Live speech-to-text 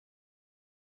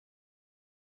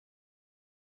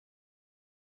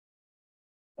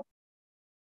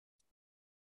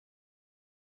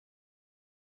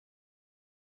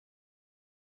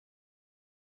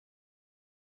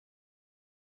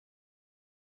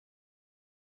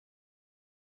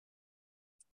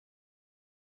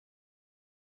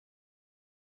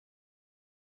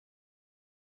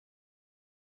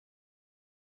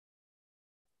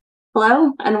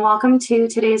Hello, and welcome to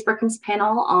today's Brookings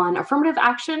panel on affirmative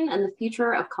action and the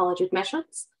future of college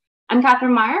admissions. I'm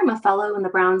Catherine Meyer. I'm a fellow in the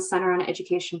Brown Center on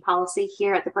Education Policy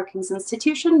here at the Brookings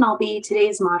Institution, and I'll be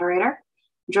today's moderator,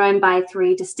 joined by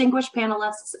three distinguished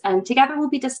panelists, and together we'll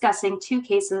be discussing two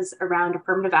cases around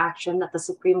affirmative action that the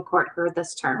Supreme Court heard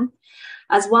this term,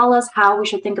 as well as how we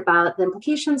should think about the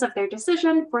implications of their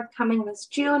decision forthcoming this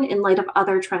June in light of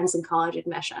other trends in college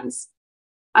admissions.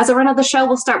 As a run of the show,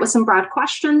 we'll start with some broad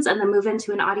questions and then move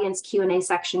into an audience Q&A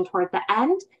section toward the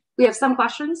end. We have some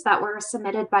questions that were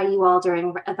submitted by you all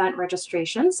during event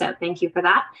registration, so thank you for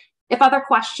that. If other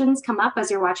questions come up as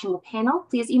you're watching the panel,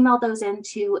 please email those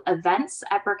into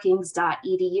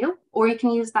events@brookings.edu, or you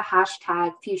can use the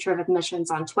hashtag Future of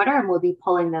Admissions on Twitter, and we'll be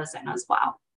pulling those in as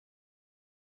well.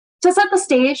 To set the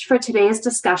stage for today's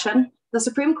discussion, the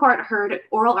Supreme Court heard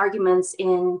oral arguments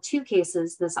in two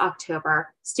cases this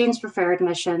October: Students for Fair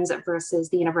Admissions versus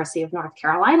the University of North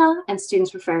Carolina and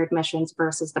Students for Fair Admissions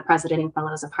versus the President and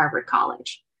Fellows of Harvard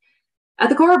College. At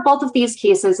the core of both of these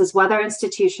cases is whether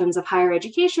institutions of higher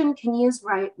education can use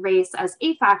race as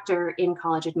a factor in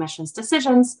college admissions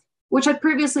decisions, which had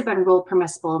previously been ruled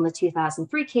permissible in the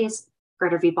 2003 case,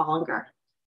 Gretter v. Bollinger.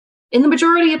 In the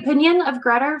majority opinion of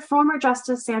Gretter, former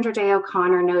Justice Sandra Day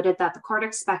O'Connor noted that the court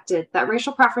expected that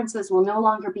racial preferences will no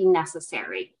longer be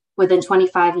necessary within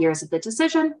 25 years of the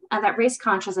decision, and that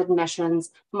race-conscious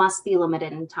admissions must be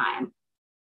limited in time.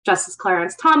 Justice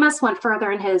Clarence Thomas went further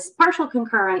in his partial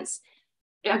concurrence,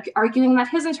 arguing that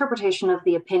his interpretation of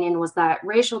the opinion was that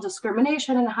racial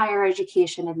discrimination in higher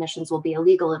education admissions will be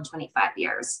illegal in 25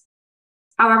 years.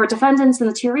 However, defendants in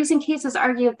the two recent cases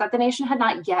argued that the nation had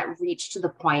not yet reached to the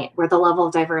point where the level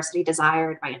of diversity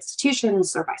desired by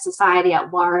institutions or by society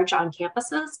at large on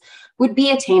campuses would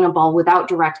be attainable without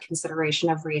direct consideration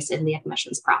of race in the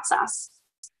admissions process.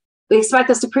 We expect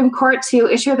the Supreme Court to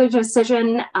issue their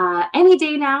decision any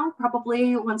day now,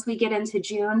 probably once we get into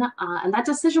June, and that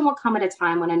decision will come at a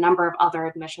time when a number of other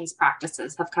admissions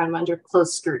practices have come under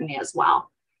close scrutiny as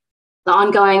well. The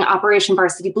ongoing Operation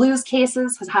Varsity Blues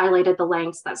cases has highlighted the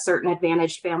lengths that certain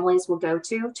advantaged families will go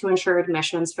to ensure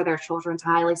admissions for their children to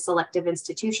highly selective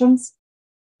institutions.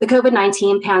 The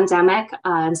COVID-19 pandemic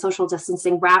and social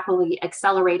distancing rapidly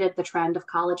accelerated the trend of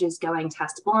colleges going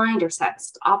test blind or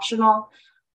test optional.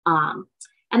 And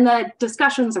the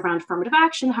discussions around affirmative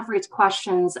action have raised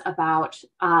questions about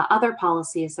other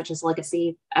policies such as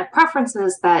legacy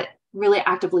preferences that really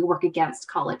actively work against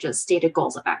colleges' stated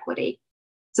goals of equity.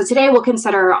 So today we'll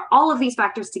consider all of these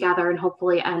factors together and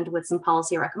hopefully end with some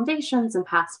policy recommendations and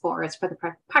paths forwards for the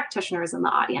practitioners in the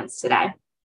audience today.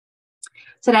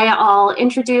 Today I'll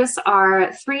introduce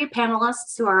our three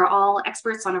panelists who are all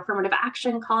experts on affirmative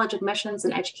action, college admissions,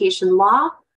 and education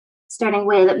law, starting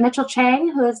with Mitchell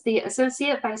Chang, who is the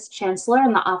Associate Vice Chancellor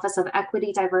in the Office of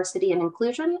Equity, Diversity, and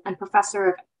Inclusion and Professor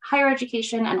of Higher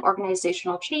Education and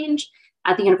Organizational Change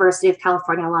at the University of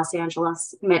California, Los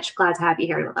Angeles. Mitch, glad to have you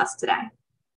here with us today.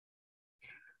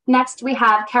 Next, we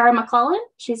have Kara McClellan.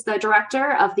 She's the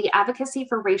Director of the Advocacy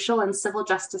for Racial and Civil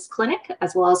Justice Clinic,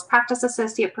 as well as Practice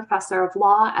Associate Professor of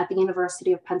Law at the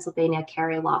University of Pennsylvania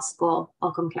Carey Law School.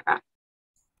 Welcome, Kara.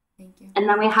 Thank you. And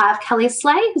then we have Kelly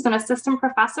Slay, who's an Assistant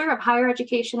Professor of Higher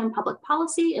Education and Public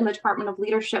Policy in the Department of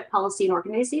Leadership, Policy, and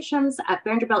Organizations at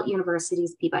Vanderbilt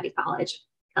University's Peabody College.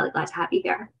 Kelly, glad to have you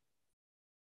here.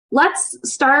 Let's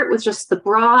start with just the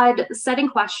broad setting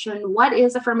question. What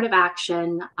is affirmative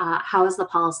action? How has the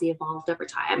policy evolved over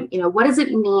time? What does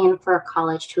it mean for a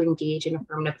college to engage in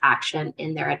affirmative action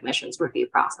in their admissions review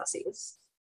processes?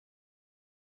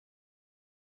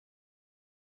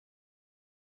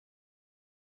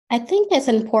 I think it's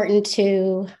important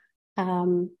to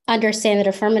understand that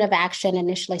affirmative action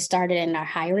initially started in our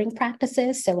hiring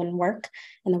practices, so in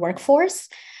the workforce.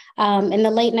 In the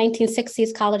late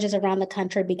 1960s, colleges around the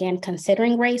country began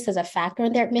considering race as a factor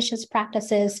in their admissions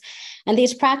practices, and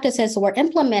these practices were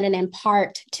implemented in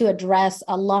part to address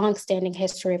a long-standing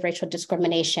history of racial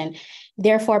discrimination,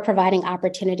 therefore providing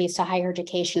opportunities to higher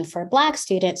education for Black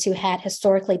students who had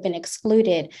historically been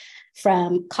excluded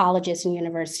from colleges and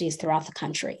universities throughout the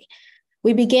country.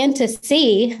 We began to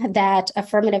see that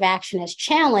affirmative action is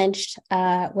challenged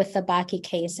with the Bakke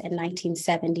case in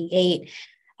 1978,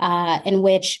 in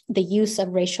which the use of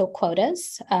racial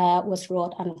quotas was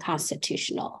ruled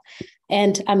unconstitutional.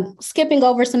 And I'm skipping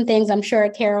over some things. I'm sure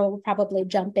Carol will probably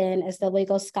jump in as the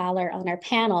legal scholar on our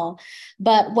panel.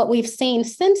 But what we've seen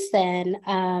since then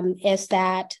is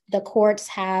that the courts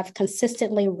have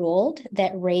consistently ruled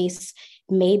that race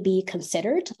may be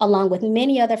considered, along with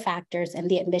many other factors in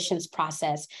the admissions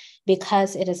process,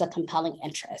 because it is a compelling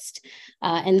interest.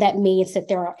 And that means that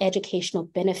there are educational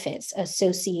benefits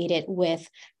associated with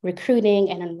recruiting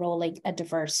and enrolling a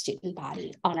diverse student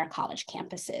body on our college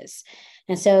campuses.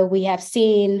 And so we have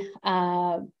seen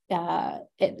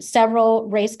several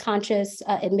race-conscious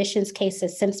admissions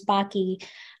cases since Bakke,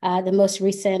 the most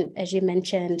recent, as you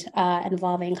mentioned,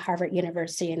 involving Harvard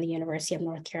University and the University of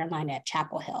North Carolina at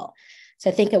Chapel Hill. So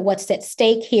I think that what's at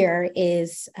stake here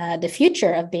is the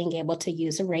future of being able to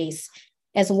use race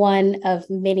as one of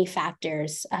many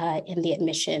factors in the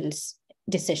admissions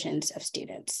decisions of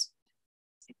students.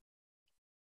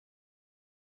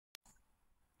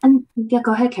 And yeah,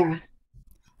 go ahead, Kara.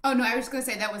 Oh, no, I was going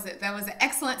to say that was an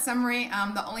excellent summary.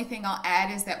 The only thing I'll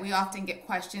add is that we often get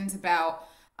questions about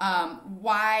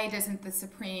why doesn't the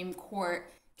Supreme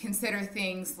Court consider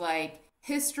things like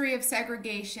history of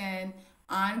segregation,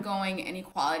 ongoing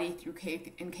inequality through K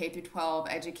through 12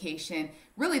 education,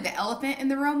 really the elephant in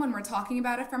the room when we're talking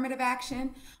about affirmative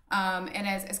action. And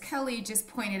as Kelly just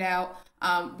pointed out,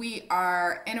 we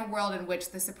are in a world in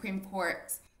which the Supreme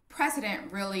Court's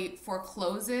precedent really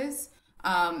forecloses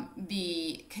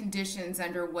the conditions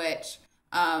under which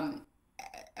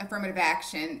affirmative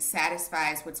action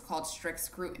satisfies what's called strict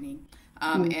scrutiny.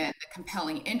 And the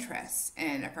compelling interests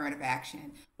in affirmative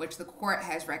action, which the court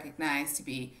has recognized to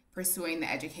be pursuing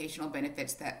the educational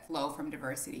benefits that flow from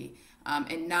diversity,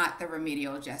 and not the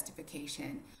remedial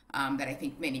justification that I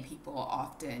think many people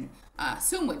often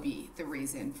assume would be the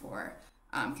reason for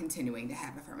continuing to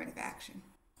have affirmative action.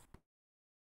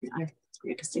 That's a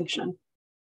great distinction.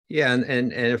 Yeah,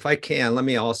 and if I can, let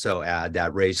me also add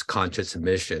that race-conscious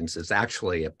admissions is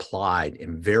actually applied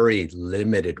in very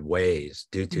limited ways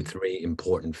due to three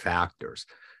important factors.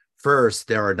 First,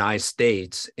 there are 9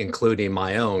 states, including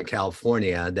my own,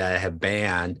 California, that have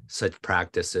banned such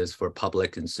practices for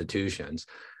public institutions.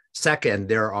 Second,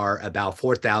 there are about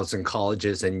 4,000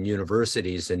 colleges and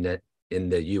universities in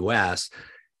the U.S.,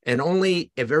 and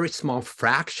only a very small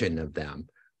fraction of them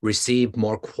receive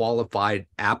more qualified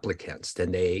applicants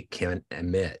than they can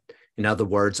admit. In other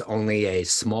words, only a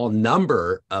small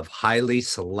number of highly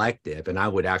selective, and I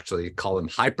would actually call them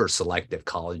hyper-selective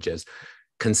colleges,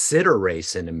 consider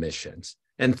race in admissions.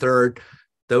 And third,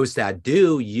 those that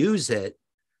do use it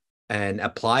and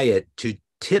apply it to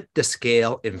tip the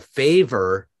scale in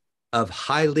favor of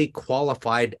highly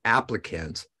qualified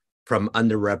applicants from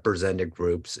underrepresented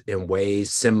groups in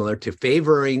ways similar to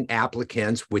favoring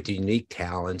applicants with unique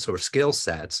talents or skill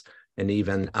sets and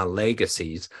even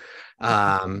legacies.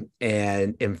 And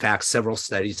in fact, several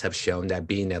studies have shown that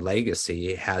being a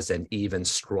legacy has an even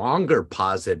stronger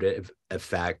positive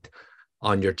effect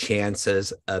on your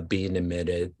chances of being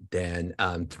admitted than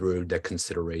through the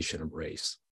consideration of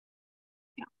race.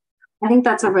 I think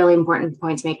that's a really important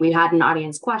point to make. We had an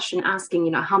audience question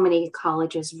asking, how many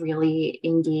colleges really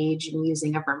engage in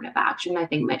using affirmative action. I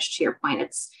think, Mitch, to your point,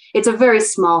 it's a very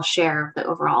small share of the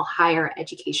overall higher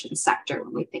education sector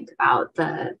when we think about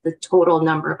the total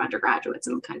number of undergraduates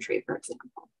in the country, for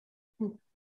example.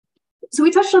 So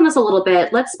we touched on this a little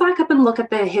bit. Let's back up and look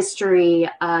at the history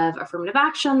of affirmative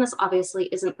action. This obviously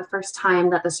isn't the first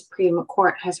time that the Supreme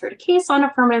Court has heard a case on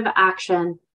affirmative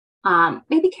action.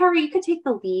 Maybe, Carrie, you could take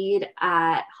the lead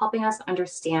at helping us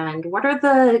understand what are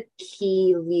the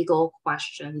key legal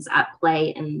questions at play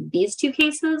in these two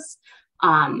cases,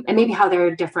 and maybe how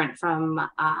they're different from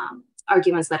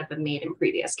arguments that have been made in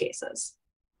previous cases.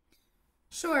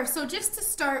 Sure. So just to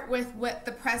start with what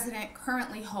the president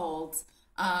currently holds,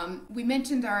 we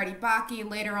mentioned already Bakke.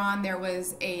 Later on, there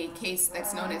was a case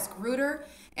that's known as Grutter,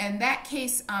 and that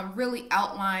case really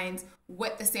outlines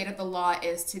what the state of the law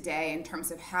is today in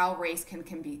terms of how race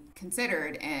can be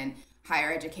considered in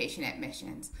higher education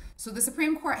admissions. So the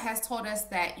Supreme Court has told us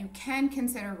that you can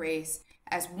consider race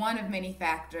as one of many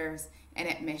factors in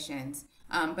admissions,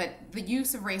 but the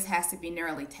use of race has to be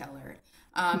narrowly tailored.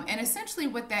 And essentially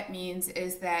what that means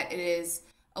is that it is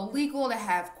illegal to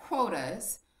have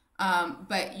quotas,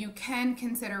 but you can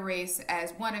consider race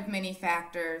as one of many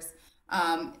factors.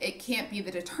 It can't be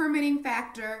the determining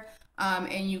factor,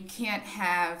 and you can't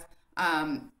have,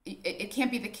 it can't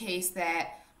be the case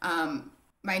that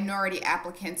minority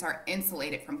applicants are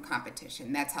insulated from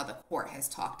competition. That's how the court has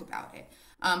talked about it.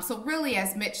 So really,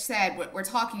 as Mitch said, what we're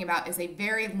talking about is a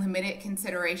very limited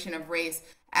consideration of race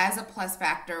as a plus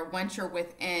factor once you're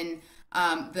within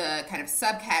the kind of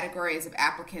subcategories of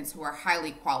applicants who are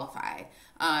highly qualified.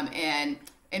 And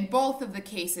in both of the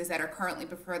cases that are currently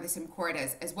before the Supreme Court,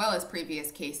 as well as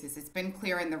previous cases, it's been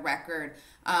clear in the record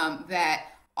that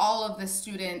all of the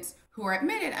students who are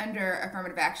admitted under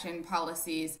affirmative action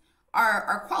policies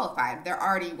are qualified. They're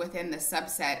already within the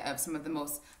subset of some of the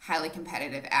most highly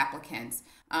competitive applicants,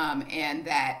 and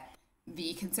that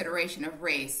the consideration of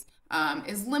race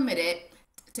is limited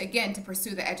to, again, to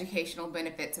pursue the educational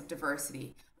benefits of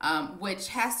diversity, which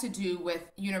has to do with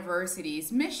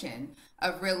universities' mission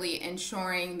of really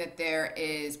ensuring that there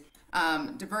is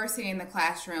diversity in the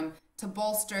classroom to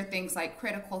bolster things like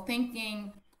critical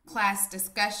thinking, class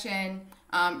discussion,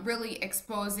 really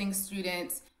exposing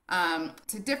students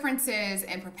to differences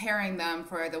and preparing them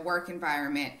for the work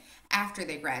environment after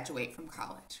they graduate from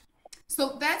college.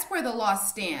 So that's where the law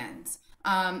stands.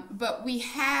 But we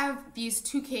have these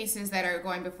two cases that are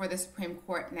going before the Supreme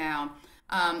Court now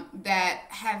that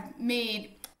have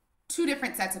made two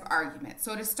different sets of arguments.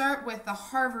 So to start with the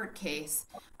Harvard case,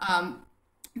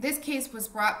 this case was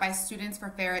brought by Students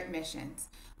for Fair Admissions.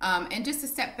 And just to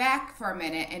step back for a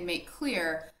minute and make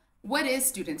clear, what is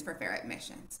Students for Fair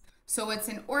Admissions? So it's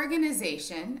an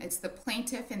organization, it's the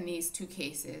plaintiff in these two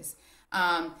cases,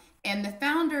 and the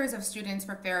founders of Students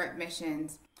for Fair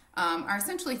Admissions are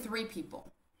essentially three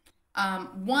people.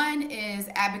 One is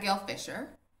Abigail Fisher.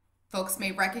 Folks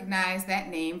may recognize that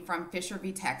name from Fisher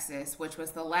v. Texas, which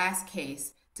was the last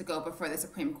case to go before the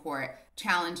Supreme Court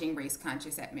challenging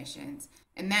race-conscious admissions.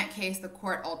 In that case, the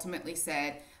court ultimately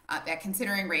said that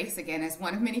considering race, again, as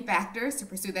one of many factors to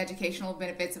pursue the educational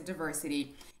benefits of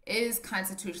diversity, is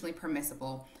constitutionally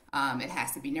permissible. It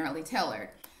has to be narrowly tailored.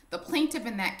 The plaintiff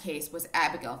in that case was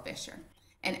Abigail Fisher.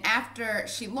 And after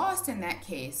she lost in that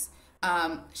case,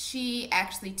 she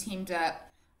actually teamed up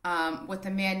with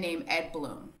a man named Ed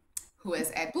Bloom. Who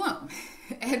is Ed Bloom?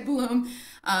 Ed Bloom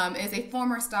is a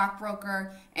former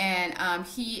stockbroker, and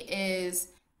he is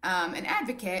an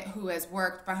advocate who has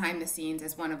worked behind the scenes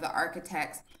as one of the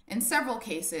architects in several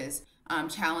cases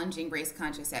challenging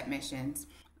race-conscious admissions,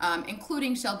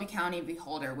 including Shelby County v.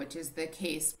 Holder, which is the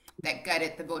case that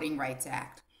gutted the Voting Rights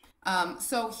Act.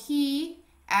 So he,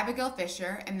 Abigail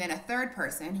Fisher, and then a third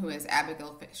person who is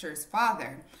Abigail Fisher's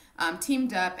father,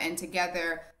 teamed up and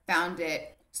together founded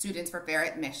Students for Fair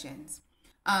Admissions.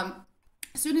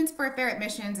 Students for Fair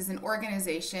Admissions is an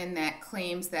organization that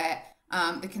claims that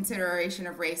the consideration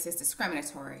of race is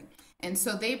discriminatory. And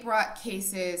so they brought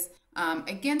cases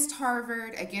against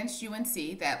Harvard, against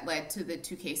UNC, that led to the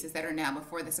two cases that are now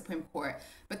before the Supreme Court.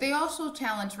 But they also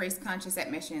challenged race-conscious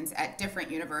admissions at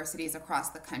different universities across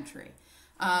the country.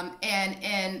 And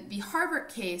in the Harvard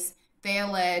case, they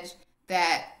allege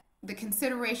that the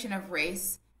consideration of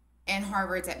race in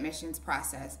Harvard's admissions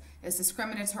process is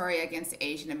discriminatory against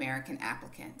Asian American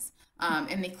applicants.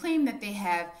 And they claim that they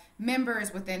have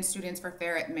members within Students for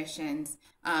Fair Admissions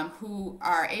who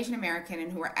are Asian American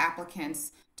and who are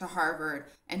applicants to Harvard,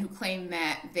 and who claim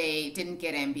that they didn't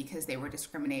get in because they were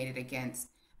discriminated against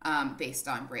based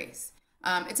on race.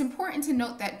 It's important to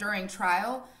note that during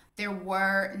trial, there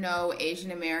were no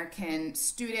Asian American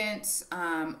students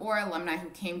or alumni who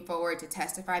came forward to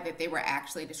testify that they were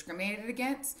actually discriminated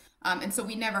against. And so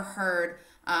we never heard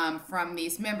from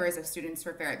these members of Students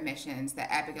for Fair Admissions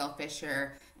that Abigail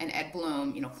Fisher and Ed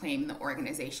Bloom, claim the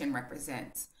organization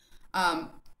represents.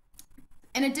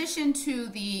 In addition to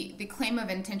the claim of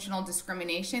intentional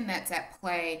discrimination that's at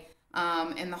play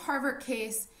in the Harvard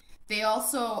case, they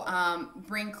also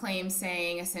bring claims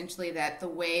saying essentially that the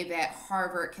way that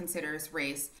Harvard considers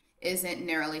race isn't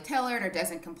narrowly tailored or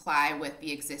doesn't comply with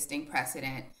the existing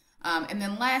precedent. And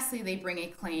then lastly, they bring a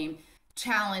claim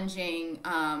challenging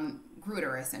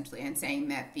Grutter, essentially, and saying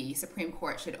that the Supreme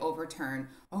Court should overturn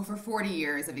over 40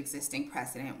 years of existing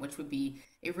precedent, which would be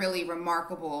a really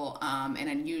remarkable and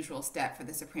unusual step for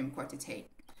the Supreme Court to take.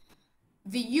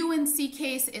 The UNC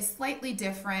case is slightly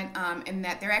different in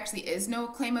that there actually is no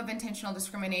claim of intentional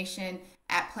discrimination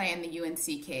at play in the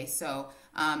UNC case. So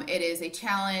it is a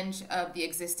challenge of the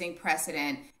existing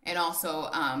precedent, and also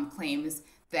claims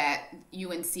that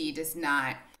UNC does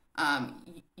not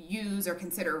use or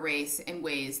consider race in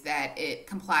ways that it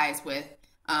complies with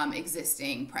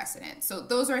existing precedent. So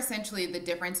those are essentially the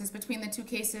differences between the two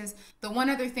cases. The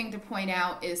one other thing to point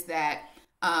out is that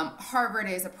Harvard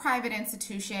is a private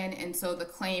institution, and so the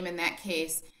claim in that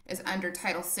case is under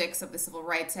Title VI of the Civil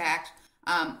Rights Act,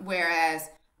 whereas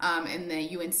in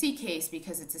the UNC case,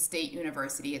 because it's a state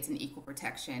university, it's an equal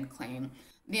protection claim.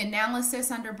 The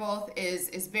analysis under both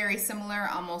is very similar,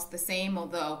 almost the same,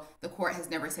 although the court has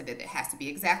never said that it has to be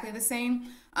exactly the same,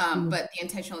 but the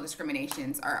intentional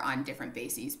discriminations are on different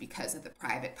bases because of the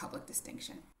private-public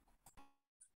distinction.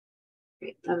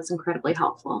 Great. That was incredibly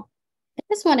helpful. I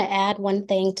just want to add one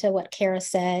thing to what Kara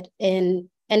said in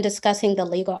discussing the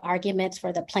legal arguments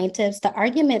for the plaintiffs. The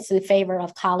arguments in favor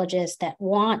of colleges that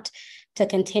want to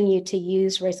continue to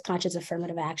use race-conscious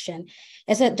affirmative action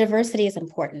is that diversity is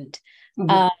important.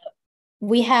 Mm-hmm.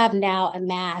 We have now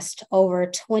amassed over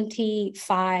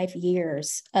 25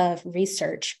 years of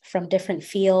research from different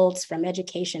fields, from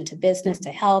education to business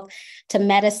to health to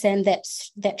medicine,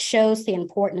 that shows the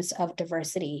importance of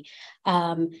diversity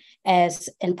as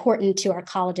important to our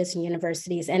colleges and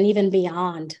universities and even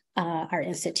beyond our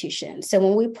institutions. So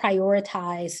when we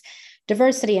prioritize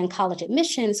diversity in college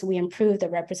admissions, we improve the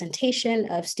representation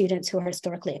of students who are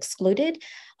historically excluded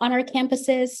on our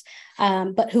campuses,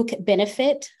 but who could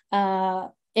benefit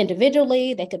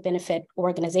individually. They could benefit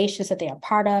organizations that they are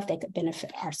part of. They could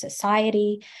benefit our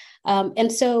society.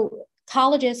 And so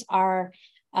colleges are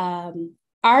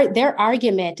their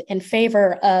argument in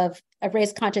favor of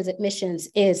race-conscious admissions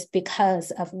is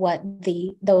because of what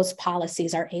those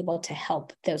policies are able to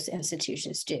help those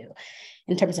institutions do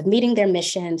in terms of meeting their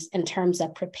missions, in terms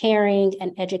of preparing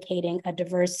and educating a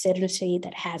diverse citizenry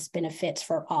that has benefits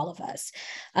for all of us.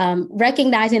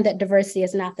 Recognizing that diversity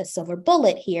is not the silver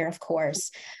bullet here, of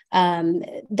course,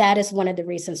 that is one of the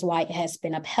reasons why it has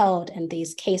been upheld in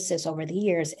these cases over the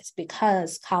years. It's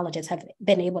because colleges have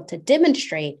been able to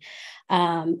demonstrate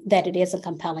that it is a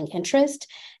compelling interest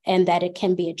and that it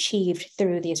can be achieved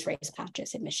through these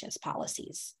race-conscious admissions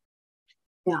policies.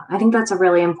 Yeah, I think that's a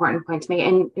really important point to make.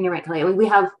 And you're right, Kelly. I mean, we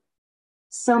have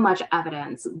so much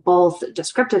evidence, both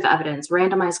descriptive evidence,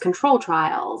 randomized control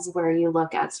trials, where you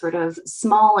look at sort of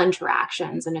small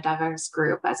interactions in a diverse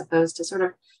group, as opposed to sort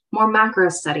of more macro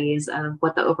studies of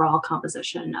what the overall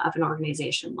composition of an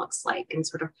organization looks like. And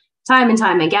sort of time and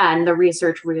time again, the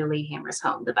research really hammers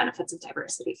home the benefits of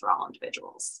diversity for all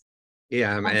individuals.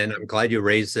 Yeah, and I'm glad you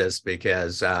raised this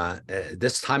because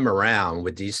this time around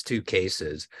with these two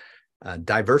cases,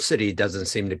 diversity doesn't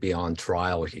seem to be on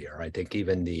trial here. I think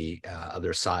even the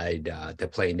other side, the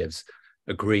plaintiffs,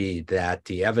 agree that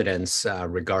the evidence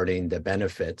regarding the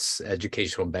benefits,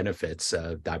 educational benefits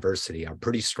of diversity, are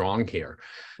pretty strong here.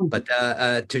 Mm-hmm. But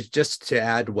to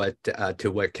add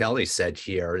to what Kelly said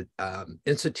here,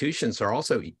 institutions are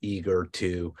also eager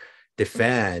to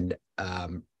defend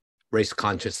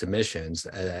race-conscious admissions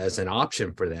as an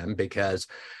option for them because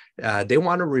they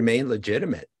want to remain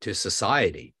legitimate to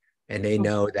society. And they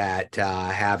know that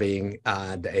having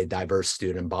a diverse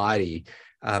student body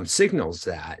signals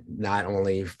that not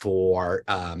only for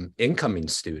incoming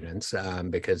students,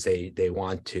 because they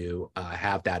want to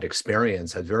have that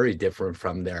experience that's very different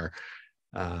from their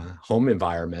home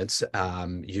environments,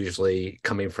 usually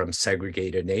coming from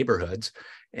segregated neighborhoods,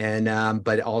 and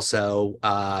but also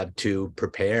to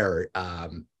prepare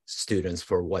students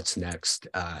for what's next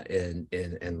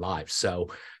in life. So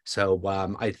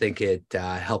I think it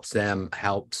helps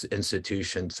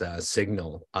institutions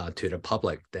signal to the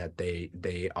public that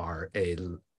they are a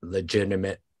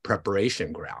legitimate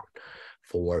preparation ground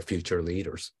for future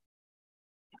leaders.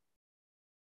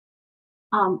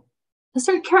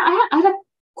 Mr. Kara, I had a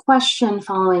question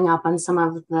following up on some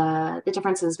of the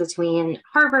differences between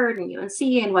Harvard and UNC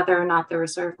and whether or not there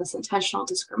was sort of this intentional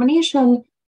discrimination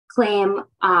claim.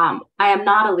 I am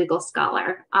not a legal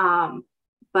scholar,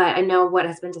 but I know what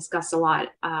has been discussed a lot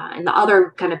in the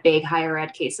other kind of big higher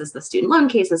ed cases, the student loan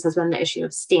cases, has been the issue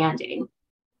of standing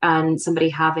and somebody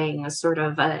having a sort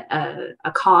of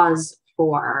a cause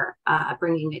for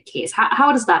bringing a case.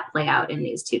 How does that play out in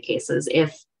these two cases?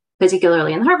 If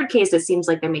particularly in the Harvard case, it seems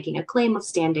like they're making a claim of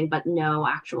standing, but no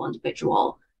actual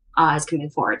individual is coming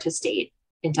forward to state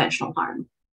intentional harm.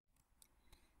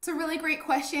 It's a really great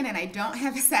question, and I don't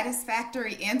have a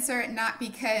satisfactory answer, not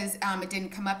because it didn't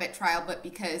come up at trial, but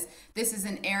because this is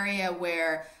an area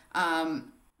where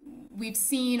we've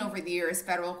seen over the years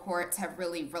federal courts have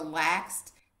really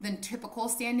relaxed the typical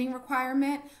standing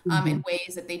requirement in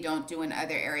ways that they don't do in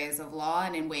other areas of law,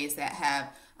 and in ways that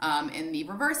have, in the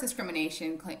reverse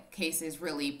discrimination cases,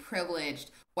 really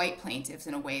privileged white plaintiffs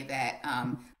in a way that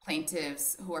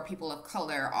plaintiffs who are people of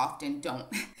color often don't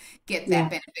get that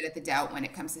benefit of the doubt when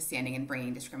it comes to standing and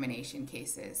bringing discrimination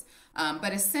cases.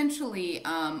 But essentially,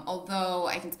 although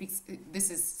I can speak,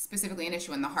 this is specifically an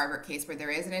issue in the Harvard case where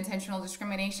there is an intentional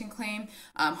discrimination claim.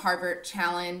 Harvard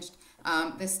challenged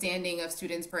the standing of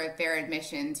students for fair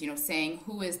admissions, saying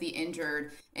who is the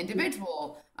injured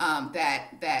individual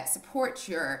that supports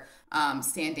your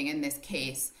standing in this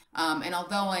case. And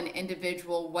although an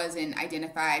individual wasn't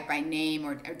identified by name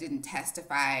or didn't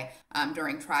testify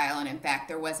during trial, and in fact,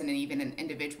 there wasn't even an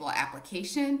individual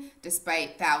application,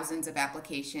 despite thousands of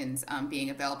applications being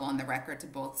available on the record to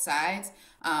both sides,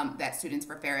 that Students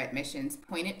for Fair Admissions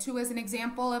pointed to as an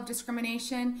example of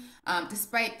discrimination.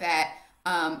 Despite that,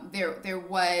 there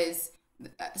was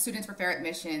Students for Fair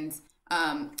Admissions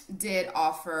did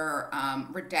offer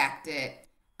redacted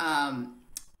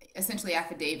essentially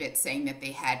affidavits saying that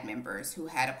they had members who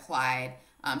had applied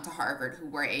to Harvard who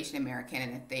were Asian American,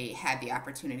 and if they had the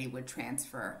opportunity would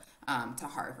transfer to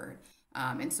Harvard.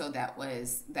 And so that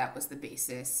was the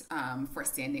basis for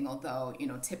standing, although,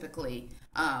 typically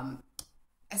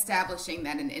establishing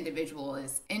that an individual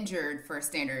is injured for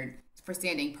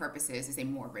standing purposes is a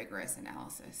more rigorous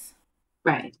analysis.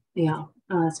 Right. Yeah.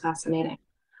 Oh, that's fascinating.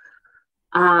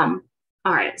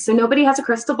 All right, so nobody has a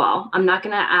crystal ball. I'm not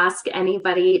going to ask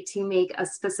anybody to make a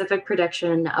specific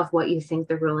prediction of what you think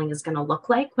the ruling is going to look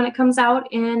like when it comes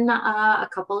out in a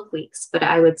couple of weeks. But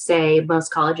I would say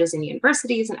most colleges and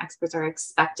universities and experts are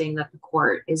expecting that the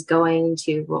court is going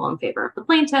to rule in favor of the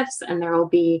plaintiffs, and there will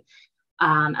be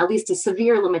at least a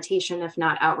severe limitation, if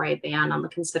not outright ban, on the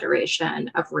consideration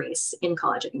of race in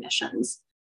college admissions.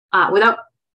 Without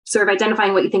sort of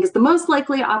identifying what you think is the most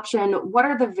likely option, what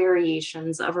are the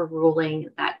variations of a ruling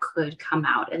that could come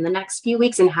out in the next few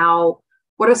weeks, and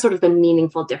what are sort of the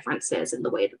meaningful differences in the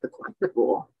way that the court could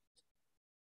rule?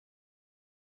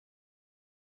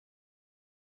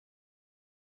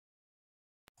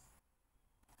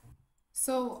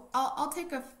 So I'll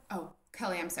take oh,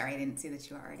 Kelly, I'm sorry, I didn't see that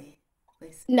you already.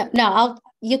 Please. No,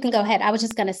 you can go ahead. I was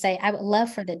just going to say, I would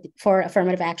love for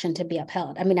affirmative action to be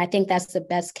upheld. I mean, I think that's the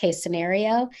best case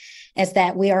scenario, is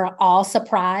that we are all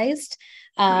surprised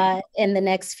in the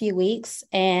next few weeks,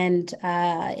 and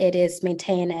it is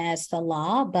maintained as the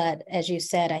law. But as you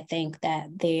said, I think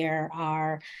that there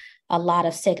are a lot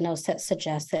of signals that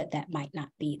suggest that that might not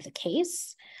be the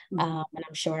case. And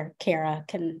I'm sure Kara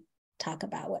can talk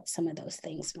about what some of those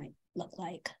things might look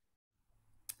like.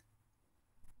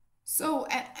 So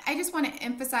I just want to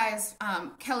emphasize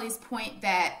Kelly's point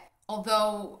that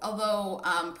although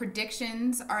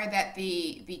predictions are that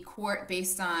the court,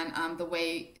 based on the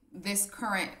way this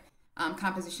current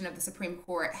composition of the Supreme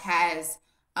Court has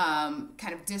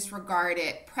kind of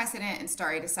disregarded precedent and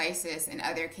stare decisis in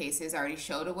other cases, already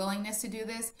showed a willingness to do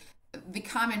this, the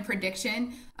common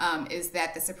prediction is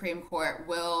that the Supreme Court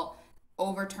will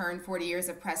overturn 40 years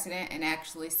of precedent and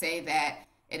actually say that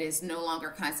it is no longer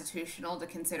constitutional to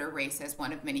consider race as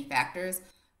one of many factors.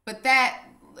 But that,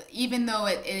 even though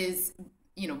it is,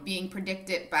 being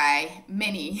predicted by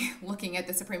many looking at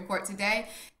the Supreme Court today,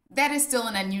 that is still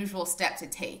an unusual step to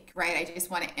take, right? I just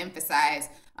want to emphasize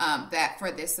that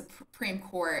for the Supreme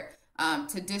Court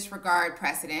to disregard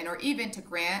precedent, or even to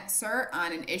grant cert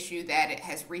on an issue that it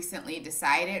has recently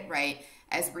decided, right,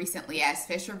 as recently as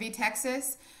Fisher v.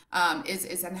 Texas,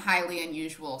 is a highly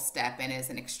unusual step and is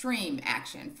an extreme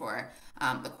action for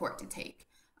the court to take.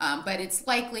 But it's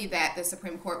likely that the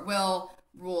Supreme Court will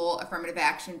rule affirmative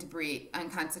action to be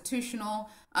unconstitutional.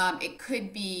 It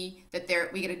could be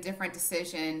that we get a different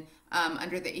decision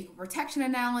under the equal protection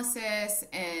analysis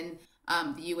in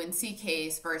the UNC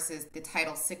case versus the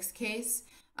Title VI case.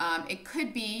 It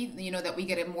could be, that we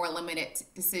get a more limited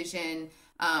decision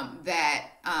that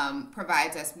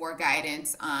provides us more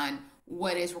guidance on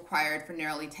what is required for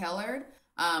narrowly tailored.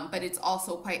 But it's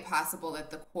also quite possible that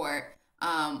the court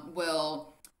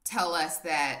will tell us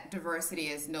that diversity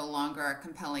is no longer a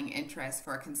compelling interest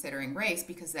for considering race,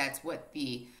 because that's what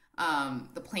the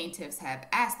plaintiffs have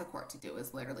asked the court to do,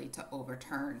 is literally to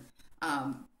overturn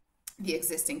the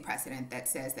existing precedent that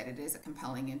says that it is a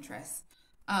compelling interest.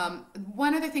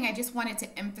 One other thing I just wanted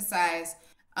to emphasize,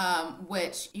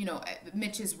 which,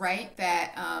 Mitch is right,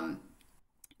 that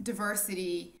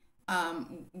diversity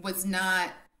was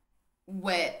not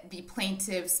what the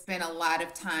plaintiffs spent a lot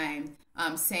of time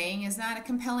saying is not a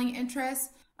compelling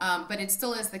interest, but it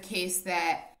still is the case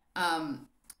that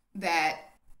that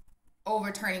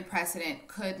overturning precedent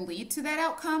could lead to that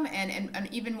outcome, and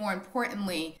even more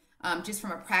importantly, just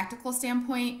from a practical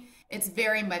standpoint, it's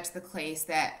very much the case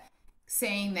that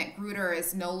saying that Grutter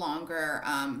is no longer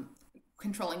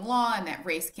controlling law and that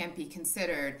race can't be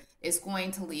considered is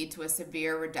going to lead to a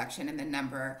severe reduction in the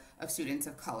number of students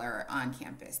of color on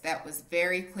campus. That was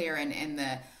very clear in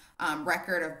the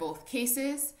record of both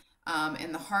cases.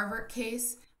 In the Harvard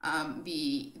case,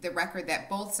 the record that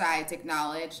both sides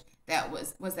acknowledged that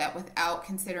was that without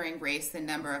considering race, the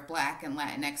number of Black and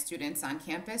Latinx students on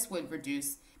campus would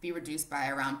be reduced by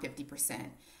around 50%.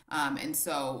 And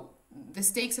so the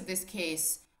stakes of this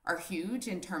case are huge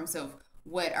in terms of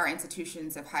what our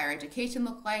institutions of higher education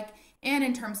look like, and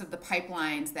in terms of the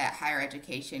pipelines that higher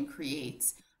education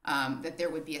creates, that there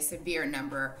would be a severe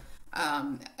number,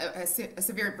 a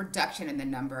severe reduction in the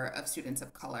number of students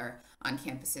of color on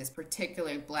campuses,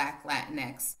 particularly Black,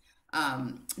 Latinx,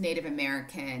 Native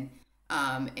American,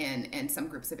 and some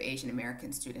groups of Asian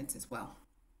American students as well.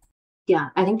 Yeah,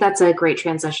 I think that's a great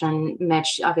transition,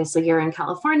 Mitch. Obviously, you're in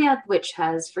California, which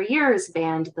has for years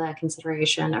banned the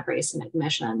consideration of race in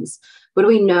admissions. What do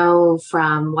we know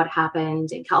from what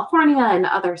happened in California and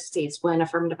other states when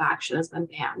affirmative action has been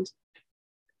banned?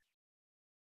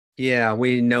 Yeah,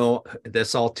 we know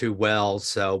this all too well.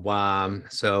 So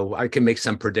I can make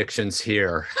some predictions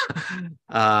here.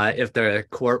 If the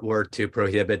court were to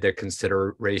prohibit the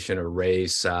consideration of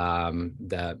race,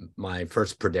 my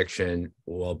first prediction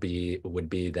would be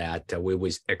that we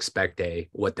would expect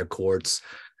what the courts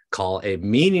call a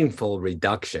meaningful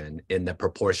reduction in the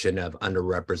proportion of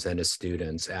underrepresented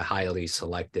students at highly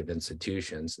selective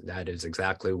institutions. That is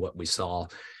exactly what we saw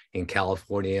in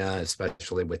California,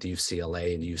 especially with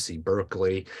UCLA and UC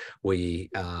Berkeley.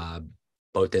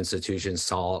 Both institutions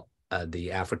saw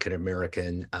the African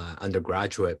American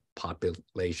undergraduate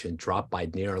population drop by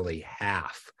nearly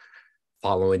half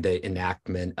following the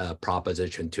enactment of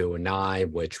Proposition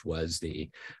 209, which was the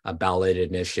ballot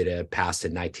initiative passed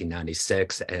in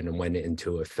 1996 and went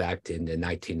into effect in the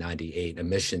 1998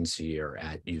 admissions year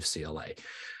at UCLA.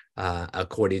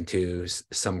 According to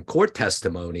some court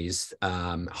testimonies,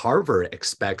 Harvard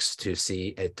expects to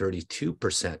see a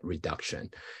 32% reduction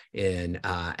in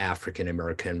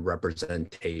African-American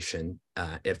representation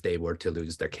if they were to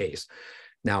lose their case.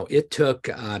 Now, it took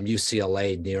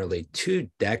UCLA nearly 2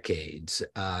 decades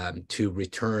to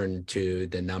return to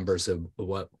the numbers of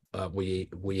what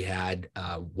we had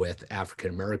with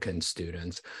African-American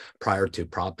students prior to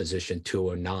Proposition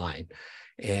 209.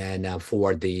 And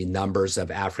for the numbers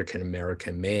of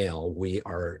African-American male, we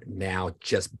are now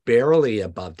just barely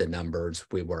above the numbers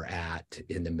we were at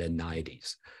in the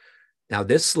mid-90s. Now,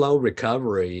 this slow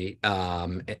recovery,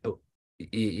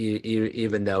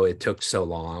 even though it took so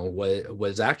long,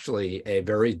 was actually a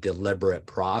very deliberate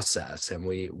process. And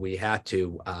we had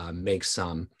to make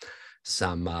some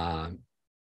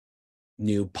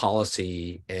new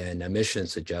policy and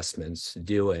emissions adjustments to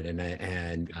do it.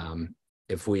 And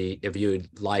if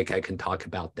you'd like, I can talk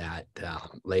about that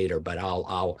later, but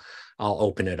I'll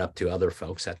open it up to other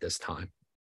folks at this time.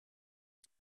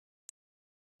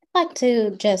 I'd like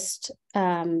to just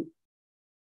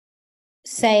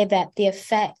say that the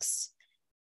effects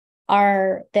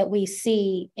that we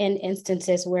see in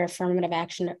instances where affirmative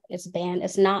action is banned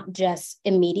is not just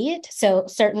immediate. So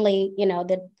certainly,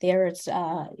 that there's,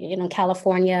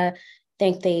 California, I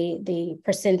think the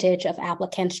percentage of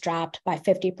applicants dropped by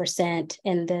 50%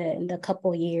 in the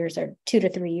couple years or 2 to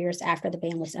 3 years after the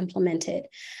ban was implemented.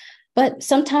 But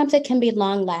sometimes it can be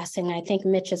long lasting. I think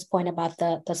Mitch's point about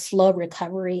the slow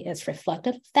recovery is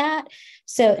reflective of that.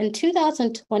 So in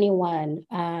 2021,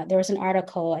 there was an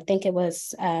article, I think it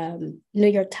was New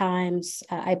York Times,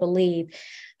 I believe,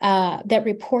 that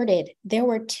reported there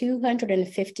were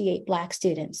 258 Black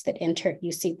students that entered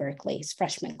UC Berkeley's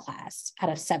freshman class out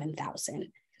of 7,000,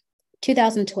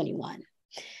 2021.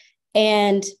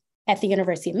 And at the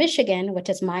University of Michigan, which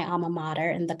is my alma mater,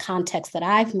 and the context that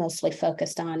I've mostly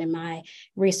focused on in my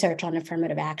research on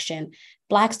affirmative action,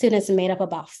 Black students made up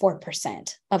about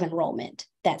 4% of enrollment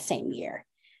that same year.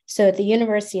 So at the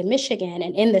University of Michigan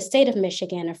and in the state of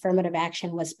Michigan, affirmative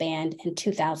action was banned in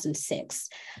 2006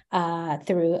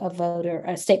 through a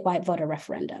statewide voter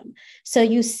referendum. So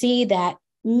you see that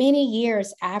many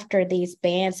years after these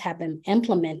bans have been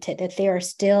implemented, that there are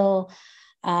still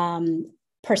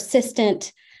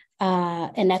persistent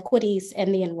inequities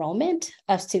in the enrollment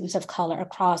of students of color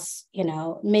across,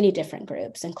 many different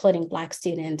groups, including Black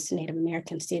students, Native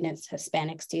American students,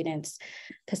 Hispanic students,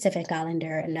 Pacific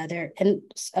Islander, and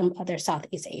some other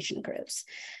Southeast Asian groups.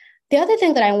 The other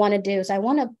thing that I want to do is I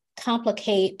want to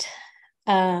complicate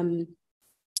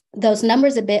those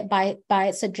numbers a bit by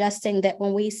suggesting that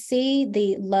when we see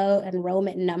the low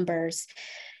enrollment numbers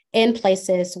in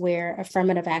places where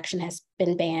affirmative action has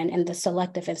been banned in the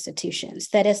selective institutions,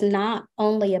 that is not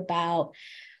only about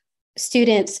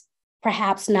students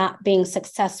perhaps not being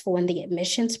successful in the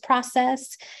admissions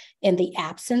process in the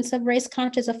absence of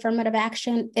race-conscious affirmative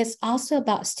action. It's also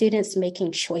about students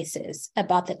making choices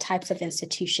about the types of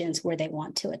institutions where they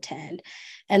want to attend.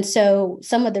 And so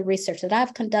some of the research that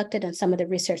I've conducted and some of the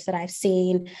research that I've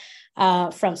seen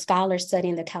from scholars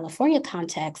studying the California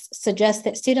context suggests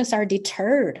that students are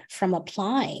deterred from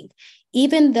applying,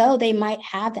 even though they might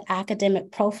have the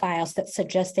academic profiles that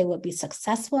suggest they would be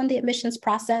successful in the admissions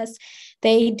process.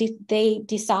 They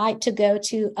decide to go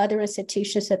to other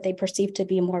institutions that they perceive to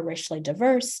be more racially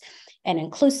diverse and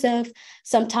inclusive.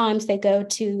 Sometimes they go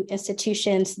to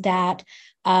institutions that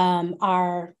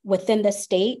are within the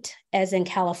state, as in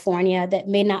California, that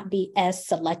may not be as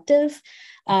selective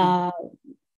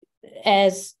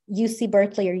as UC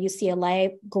Berkeley or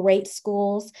UCLA, great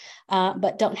schools,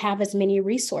 but don't have as many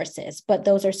resources. But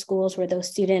those are schools where those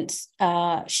students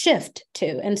shift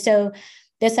to. And so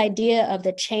this idea of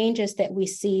the changes that we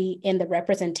see in the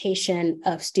representation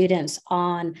of students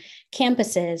on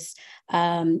campuses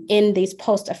in these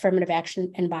post-affirmative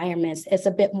action environments is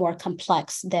a bit more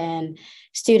complex than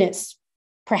students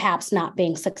perhaps not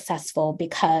being successful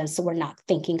because we're not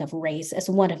thinking of race as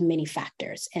one of many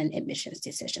factors in admissions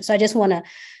decisions. So I just want to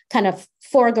kind of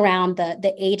foreground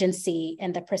the agency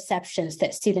and the perceptions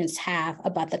that students have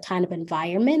about the kind of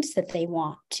environments that they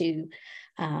want to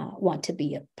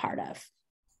be a part of.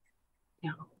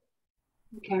 Yeah.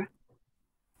 Okay.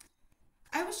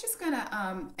 I was just going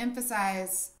to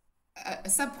emphasize a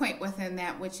subpoint within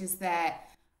that, which is that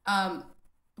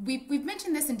we've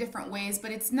mentioned this in different ways,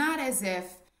 but it's not as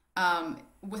if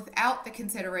without the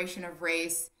consideration of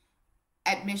race,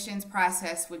 admissions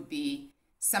process would be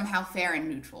somehow fair and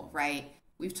neutral, right?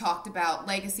 We've talked about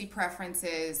legacy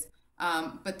preferences,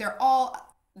 but they're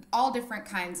all different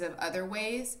kinds of other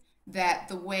ways that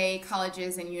the way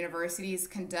colleges and universities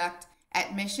conduct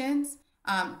admissions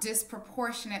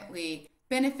disproportionately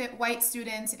benefit white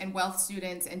students and wealth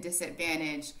students and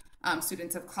disadvantage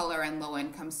students of color and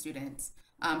low-income students.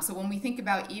 So when we think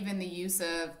about even the use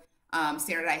of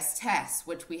standardized tests,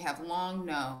 which we have long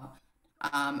known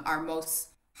are most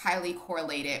highly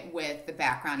correlated with the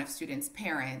background of students'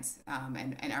 parents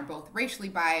and are both racially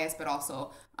biased, but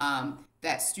also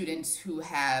that students who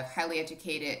have highly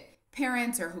educated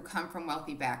parents or who come from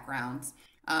wealthy backgrounds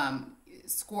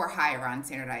score higher on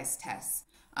standardized tests.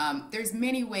 There's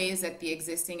many ways that the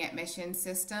existing admission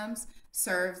systems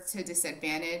serve to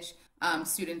disadvantage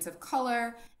students of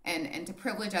color and to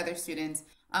privilege other students.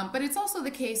 But it's also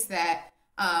the case that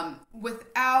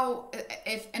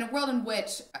if in a world in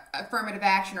which affirmative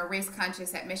action or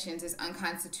race-conscious admissions is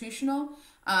unconstitutional,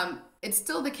 it's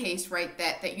still the case, right,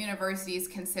 that universities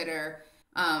consider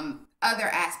other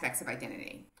aspects of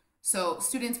identity. So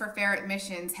Students for Fair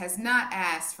Admissions has not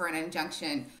asked for an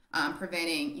injunction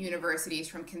preventing universities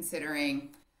from considering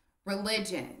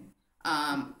religion,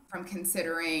 from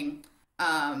considering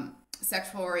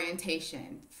sexual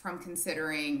orientation, from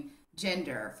considering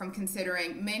gender, from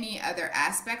considering many other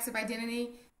aspects of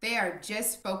identity. They are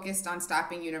just focused on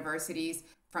stopping universities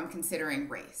from considering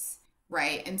race,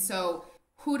 right? And so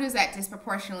who does that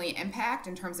disproportionately impact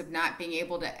in terms of not being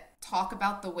able to talk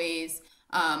about the ways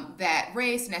that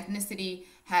race and ethnicity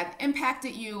have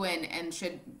impacted you and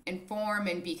should inform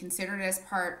and be considered as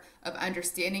part of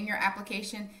understanding your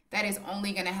application? That is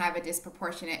only going to have a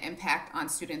disproportionate impact on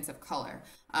students of color.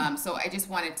 So I just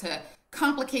wanted to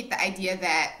complicate the idea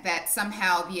that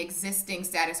somehow the existing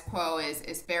status quo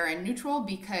is fair and neutral,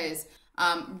 because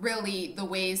really the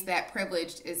ways that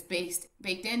privilege is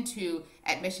baked into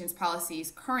admissions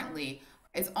policies currently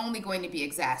is only going to be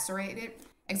exacerbated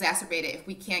if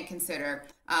we can't consider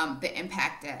the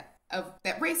impact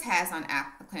that race has on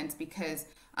applicants, because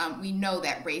we know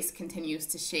that race continues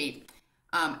to shape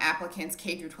applicants'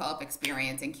 K through 12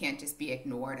 experience and can't just be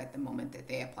ignored at the moment that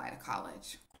they apply to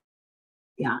college.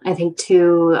 Yeah, I think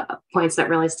 2 points that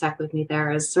really stuck with me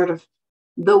there is sort of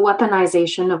the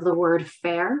weaponization of the word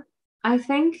fair, I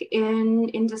think,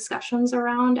 in discussions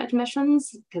around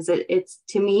admissions, because it's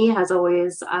to me has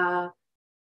always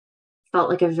felt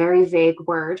like a very vague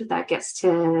word that gets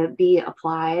to be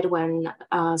applied when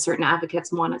certain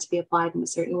advocates want it to be applied in a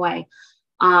certain way.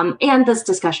 And this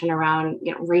discussion around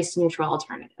race neutral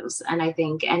alternatives. And I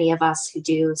think any of us who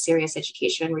do serious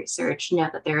education research know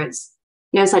that there is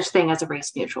no such thing as a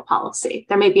race neutral policy.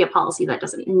 There may be a policy that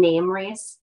doesn't name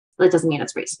race, but that doesn't mean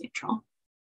it's race neutral.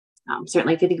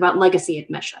 Certainly, if you think about legacy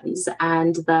admissions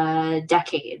and the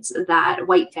decades that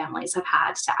white families have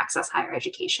had to access higher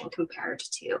education compared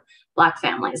to Black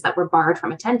families that were barred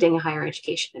from attending higher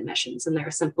education admissions, and there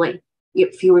are simply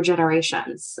fewer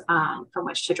generations from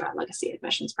which to draw legacy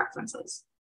admissions preferences.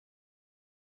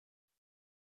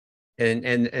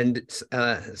 And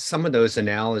some of those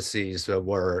analyses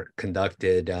were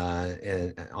conducted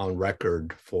on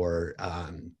record for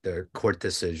the court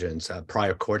decisions,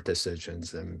 prior court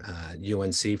decisions, and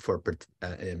UNC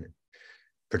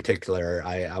particular,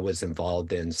 I was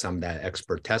involved in some of that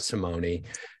expert testimony,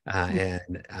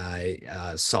 and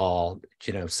I saw,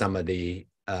 some of the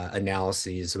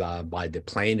analyses by the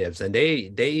plaintiffs, and they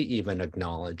even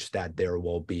acknowledged that there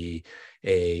will be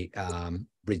a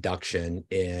reduction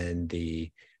in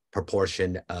the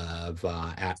proportion of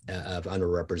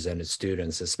underrepresented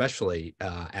students, especially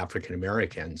African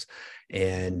Americans,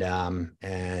 and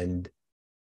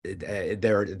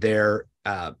their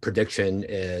prediction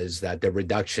is that the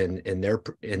reduction in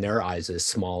their eyes is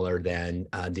smaller than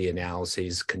the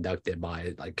analyses conducted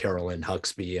by like Carolyn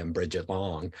Huxby and Bridget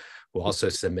Long, who also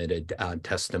submitted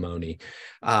testimony.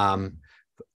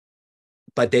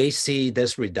 But they see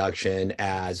this reduction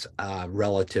as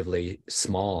relatively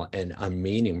small and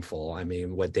unmeaningful. I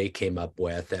mean, what they came up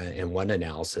with in one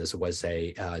analysis was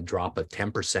a drop of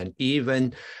 10%,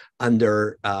 even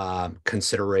under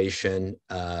consideration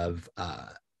of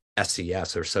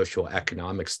SES, or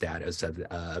socioeconomic status of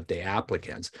the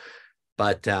applicants.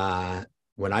 But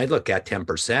when I look at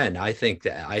 10%, I think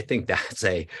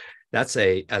that's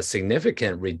a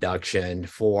significant reduction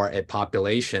for a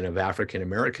population of African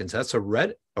Americans. That's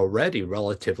already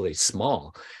relatively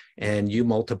small. And you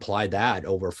multiply that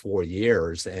over 4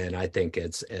 years, and I think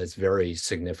it's very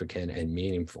significant and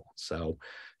meaningful.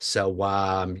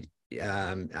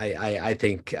 I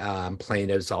think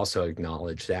plaintiffs also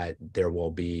acknowledge that there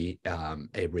will be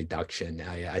a reduction.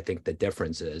 I think the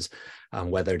difference is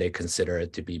whether they consider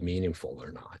it to be meaningful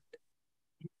or not.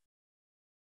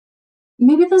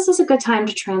 Maybe this is a good time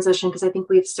to transition, because I think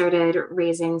we've started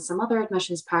raising some other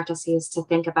admissions practices to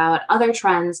think about other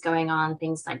trends going on,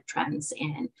 things like trends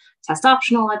in test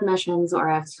optional admissions, or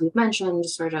as we've mentioned,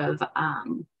 sort of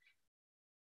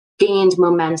gained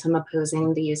momentum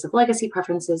opposing the use of legacy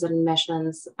preferences in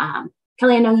admissions.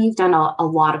 Kelly, I know you've done a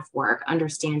lot of work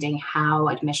understanding how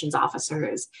admissions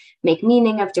officers make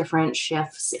meaning of different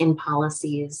shifts in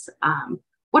policies.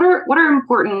 What are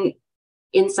important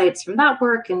insights from that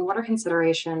work, and what are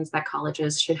considerations that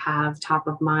colleges should have top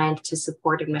of mind to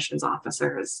support admissions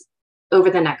officers over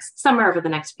the next summer, over the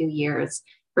next few years,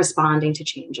 responding to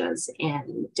changes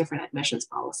in different admissions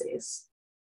policies?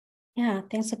 Yeah,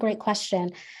 that's a great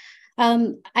question.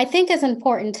 I think it's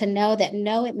important to know that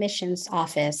no admissions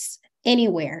office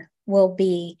anywhere will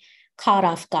be caught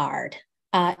off guard.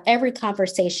 Every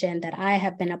conversation that I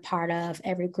have been a part of,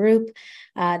 every group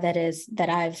conference that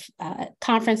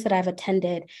I've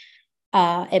attended,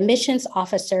 admissions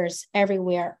officers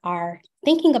everywhere are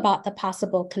thinking about the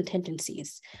possible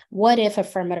contingencies. What if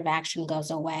affirmative action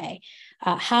goes away?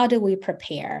 How do we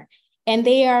prepare? And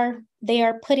they are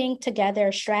putting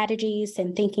together strategies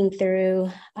and thinking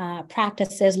through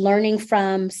practices, learning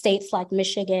from states like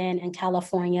Michigan and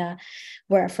California,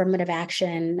 where affirmative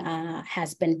action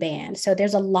has been banned. So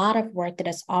there's a lot of work that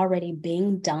is already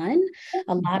being done,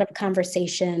 a lot of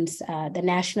conversations. The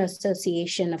National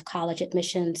Association of College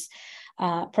Admissions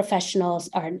Professionals,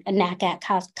 or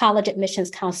NACAT, College Admissions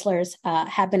Counselors,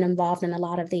 have been involved in a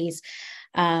lot of these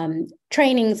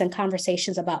trainings and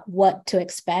conversations about what to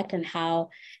expect and how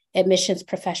admissions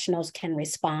professionals can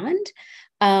respond.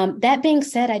 That being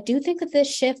said, I do think that this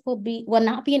shift will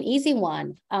not be an easy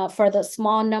one for the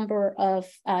small number of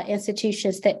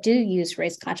institutions that do use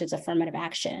race-conscious affirmative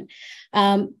action,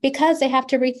 because they have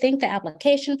to rethink the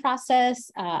application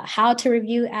process, how to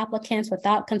review applicants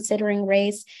without considering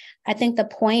race. I think the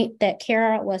point that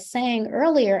Kara was saying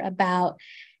earlier about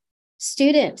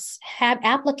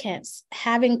applicants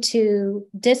having to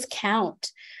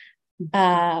discount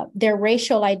their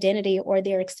racial identity or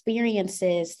their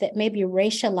experiences that may be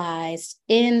racialized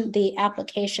in the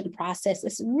application process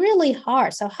is really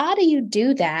hard. So how do you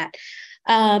do that?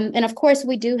 And of course,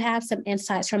 we do have some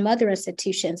insights from other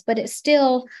institutions, but it's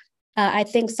still, I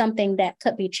think, something that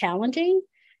could be challenging.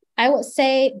 I would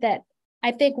say that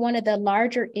I think one of the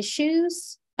larger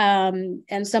issues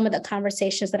and some of the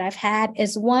conversations that I've had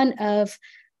is one of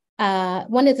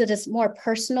it is more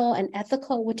personal and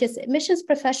ethical, which is admissions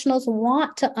professionals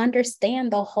want to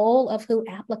understand the whole of who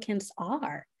applicants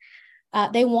are.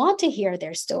 They want to hear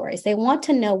their stories. They want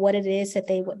to know what it is that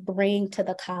they would bring to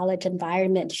the college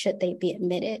environment should they be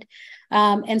admitted.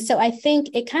 And so I think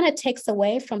it kind of takes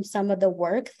away from some of the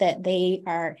work that they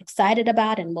are excited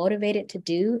about and motivated to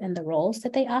do and the roles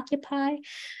that they occupy.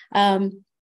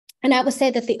 And I would say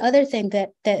that the other thing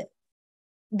that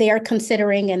they are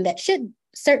considering, and that should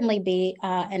certainly be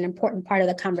an important part of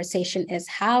the conversation, is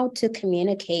how to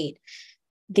communicate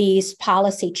these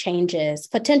policy changes,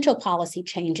 potential policy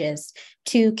changes,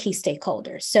 to key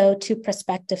stakeholders. So to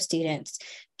prospective students,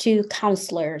 to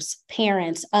counselors,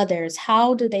 parents, others.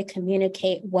 How do they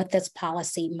communicate what this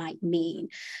policy might mean?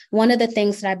 One of the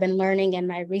things that I've been learning in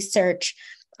my research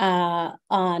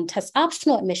on test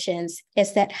optional admissions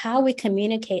is that how we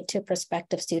communicate to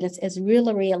prospective students is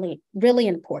really, really, really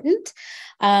important.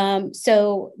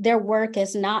 So their work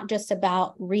is not just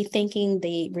about rethinking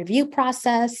the review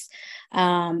process,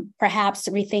 perhaps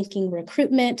rethinking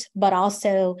recruitment, but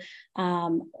also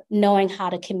knowing how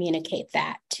to communicate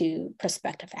that to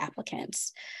prospective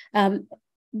applicants.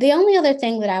 The only other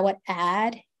thing that I would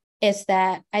add is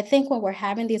that I think when we're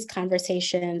having these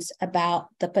conversations about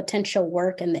the potential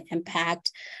work and the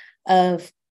impact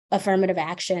of affirmative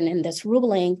action in this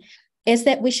ruling, is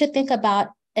that we should think about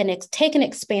take an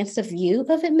expansive view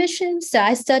of admissions. So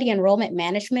I study enrollment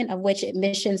management, of which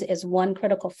admissions is one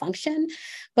critical function,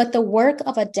 but the work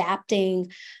of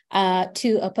adapting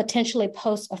to a potentially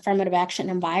post-affirmative action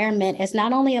environment is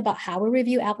not only about how we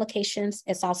review applications,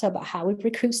 it's also about how we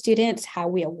recruit students, how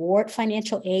we award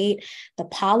financial aid, the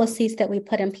policies that we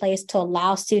put in place to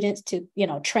allow students to,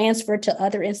 transfer to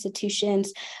other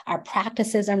institutions, our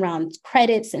practices around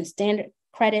credits and standard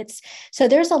credits. So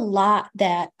there's a lot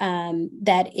that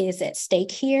is at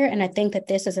stake here. And I think that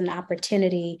this is an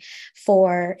opportunity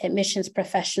for admissions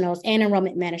professionals and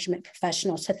enrollment management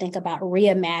professionals to think about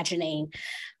reimagining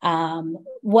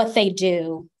what they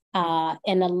do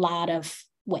in a lot of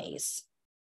ways.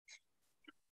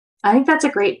 I think that's a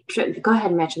great, go ahead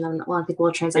and mention them. A lot of people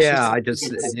will transition. Yeah, I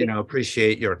just,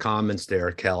 appreciate your comments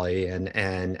there, Kelly. And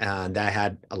that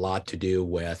had a lot to do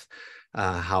with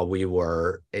how we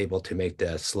were able to make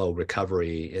the slow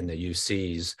recovery in the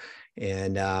UCs,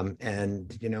 and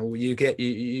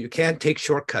you can't take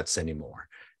shortcuts anymore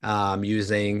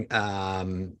using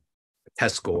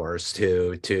test scores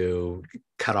to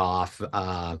cut off,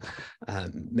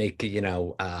 make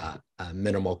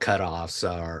minimal cutoffs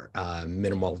or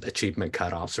minimal achievement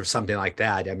cutoffs or something like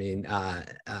that. I mean,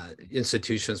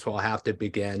 institutions will have to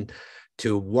begin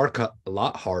to work a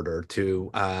lot harder to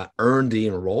earn the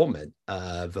enrollment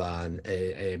of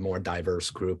a more diverse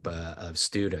group of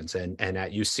students. And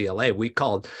at UCLA, we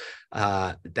called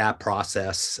that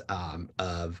process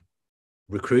of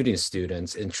recruiting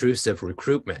students intrusive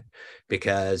recruitment,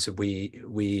 because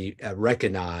we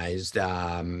recognized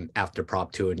after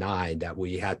Prop 209 that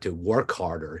we had to work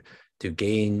harder to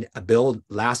build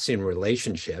lasting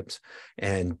relationships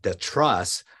and the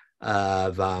trust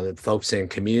of folks in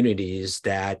communities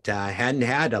that hadn't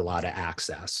had a lot of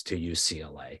access to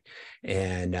UCLA.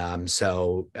 And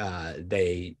so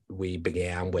we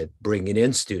began with bringing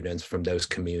in students from those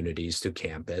communities to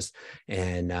campus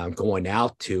and going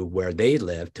out to where they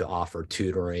live to offer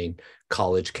tutoring,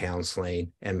 college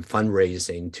counseling, and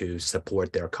fundraising to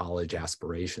support their college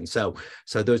aspirations. So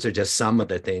those are just some of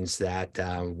the things that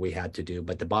we had to do.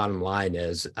 But the bottom line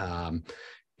is,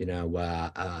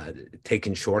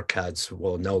 taking shortcuts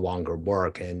will no longer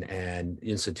work, and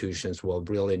institutions will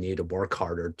really need to work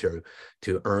harder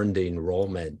to earn the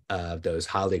enrollment of those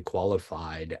highly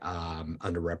qualified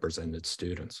underrepresented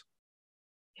students.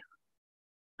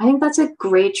 I think that's a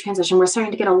great transition. We're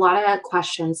starting to get a lot of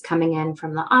questions coming in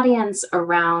from the audience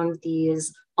around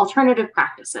these alternative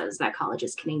practices that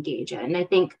colleges can engage in. And I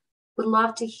think would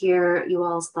love to hear you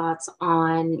all's thoughts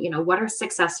on, what are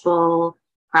successful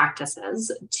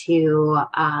practices to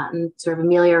sort of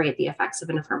ameliorate the effects of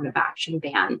an affirmative action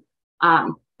ban.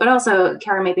 But also,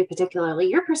 Kara, maybe particularly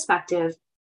your perspective,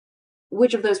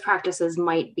 which of those practices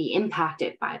might be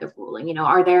impacted by the ruling?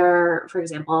 Are there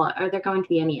going to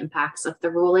be any impacts of the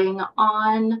ruling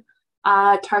on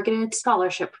targeted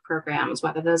scholarship programs,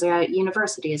 whether those are at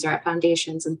universities or at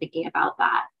foundations, and thinking about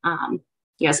that?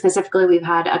 Specifically, we've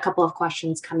had a couple of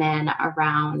questions come in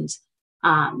around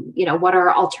what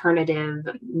are alternative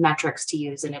metrics to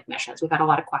use in admissions? We've had a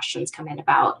lot of questions come in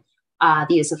about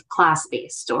the use of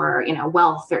class-based or,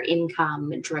 wealth or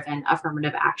income-driven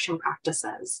affirmative action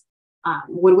practices.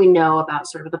 What do we know about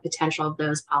sort of the potential of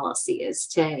those policies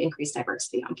to increase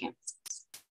diversity on campuses?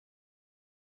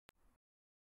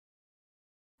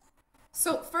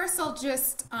 So first, I'll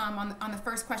just, on the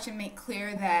first question, make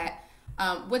clear that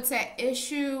what's at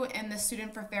issue in the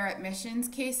Student for Fair Admissions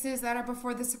cases that are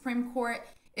before the Supreme Court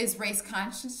is race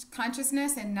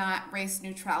consciousness and not race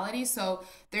neutrality. So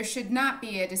there should not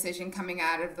be a decision coming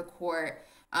out of the court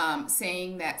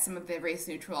saying that some of the race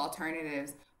neutral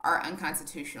alternatives are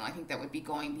unconstitutional. I think that would be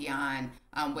going beyond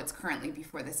what's currently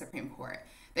before the Supreme Court.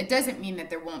 That doesn't mean that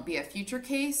there won't be a future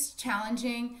case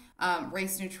challenging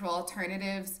race neutral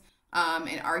alternatives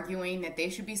and arguing that they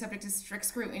should be subject to strict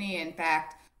scrutiny. In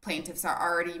fact, plaintiffs are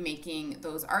already making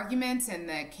those arguments in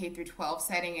the K through 12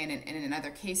 setting and in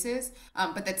other cases,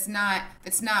 but that's not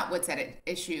what's at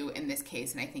issue in this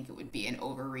case. And I think it would be an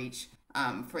overreach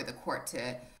for the court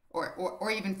to,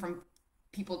 or even for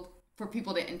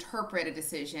people to interpret a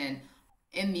decision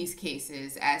in these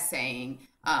cases as saying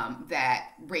that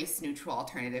race-neutral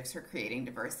alternatives for creating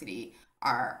diversity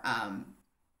are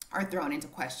thrown into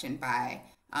question by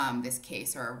this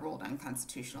case, or are ruled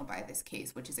unconstitutional by this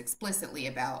case, which is explicitly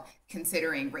about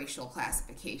considering racial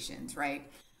classifications,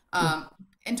 right?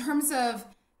 In terms of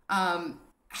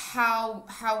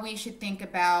how we should think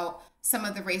about some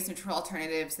of the race-neutral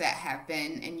alternatives that have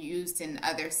been and used in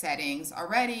other settings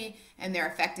already and their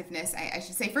effectiveness, I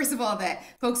should say, first of all, that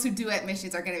folks who do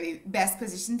admissions are going to be best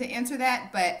positioned to answer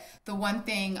that. But the one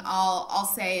thing I'll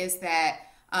say is that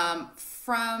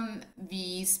from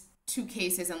these two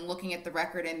cases and looking at the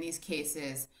record in these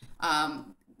cases,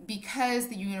 because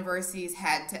the universities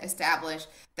had to establish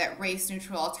that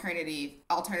race-neutral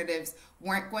alternatives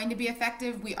weren't going to be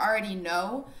effective, we already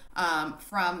know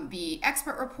from the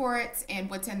expert reports and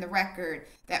what's in the record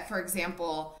that, for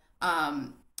example,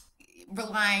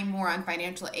 relying more on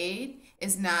financial aid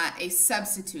is not a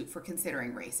substitute for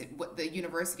considering race. The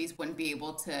universities wouldn't be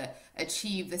able to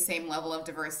achieve the same level of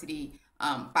diversity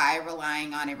by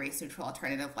relying on a race-neutral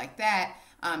alternative like that.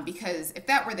 Because if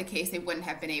that were the case, they wouldn't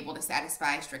have been able to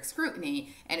satisfy strict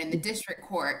scrutiny. And in the district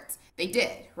courts, they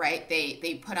did, right?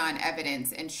 They put on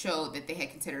evidence and showed that they had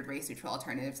considered race-neutral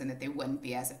alternatives and that they wouldn't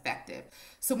be as effective.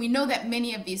 So we know that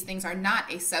many of these things are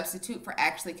not a substitute for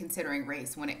actually considering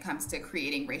race when it comes to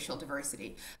creating racial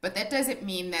diversity. But that doesn't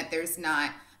mean that there's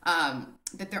not,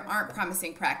 that there aren't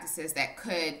promising practices that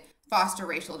could foster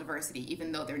racial diversity,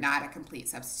 even though they're not a complete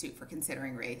substitute for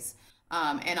considering race.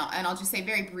 And I'll just say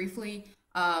very briefly,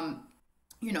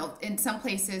 you know, in some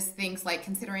places, things like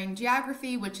considering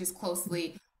geography, which is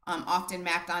closely often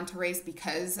mapped onto race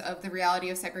because of the reality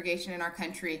of segregation in our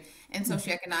country, and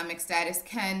socioeconomic status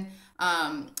can,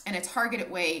 in a targeted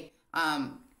way,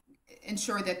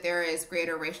 ensure that there is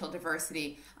greater racial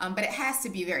diversity, but it has to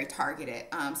be very targeted.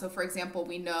 So for example,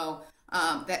 we know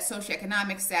that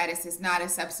socioeconomic status is not a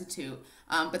substitute,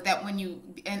 but that when you,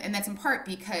 and that's in part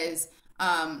because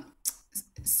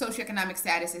socioeconomic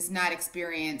status is not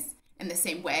experienced in the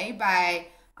same way by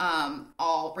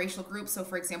all racial groups. So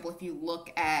for example, if you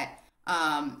look at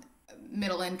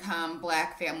middle income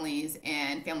Black families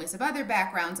and families of other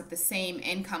backgrounds of the same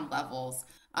income levels,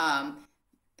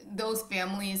 those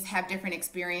families have different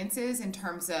experiences in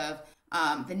terms of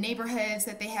the neighborhoods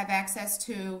that they have access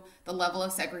to, the level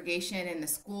of segregation in the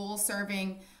schools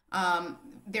serving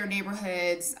their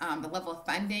neighborhoods, the level of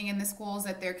funding in the schools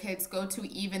that their kids go to,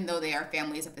 even though they are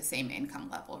families of the same income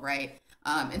level, right?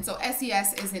 And so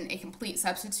SES isn't a complete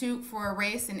substitute for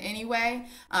race in any way,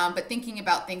 but thinking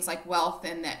about things like wealth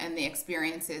and the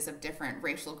experiences of different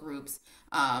racial groups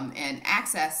and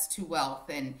access to wealth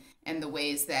and the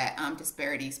ways that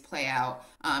disparities play out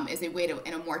is a way to,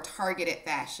 in a more targeted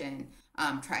fashion,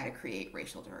 try to create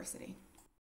racial diversity.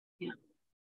 Yeah.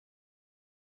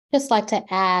 Just like to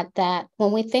add that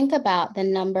when we think about the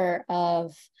number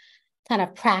of kind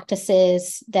of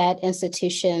practices that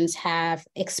institutions have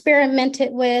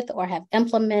experimented with or have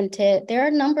implemented, there are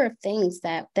a number of things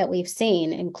that we've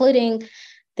seen, including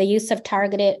the use of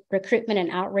targeted recruitment and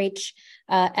outreach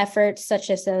efforts, such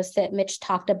as those that Mitch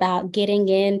talked about, getting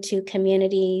into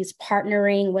communities,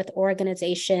 partnering with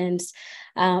organizations,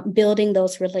 building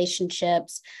those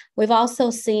relationships. We've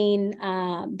also seen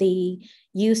the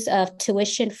use of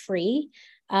tuition-free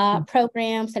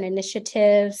programs and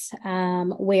initiatives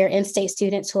where in-state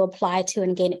students who apply to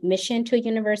and gain admission to a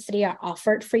university are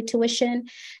offered free tuition.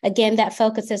 Again, that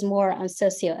focuses more on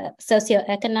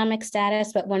socioeconomic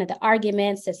status, but one of the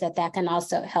arguments is that that can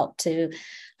also help to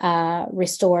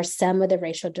restore some of the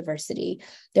racial diversity.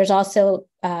 There's also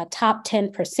top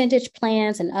 10 percentage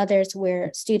plans and others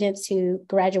where students who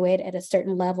graduate at a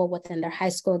certain level within their high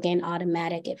school gain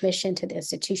automatic admission to the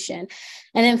institution.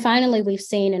 And then finally, we've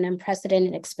seen an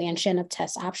unprecedented expansion of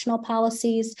test optional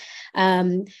policies.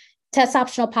 Test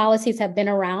optional policies have been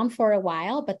around for a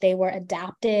while, but they were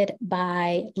adopted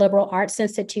by liberal arts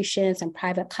institutions and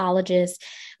private colleges.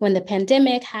 When the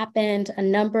pandemic happened, a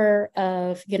number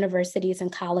of universities and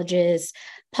colleges,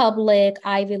 public,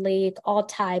 Ivy League, all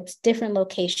types, different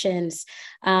locations,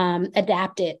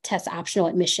 adapted test optional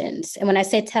admissions. And when I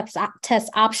say test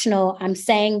optional, I'm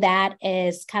saying that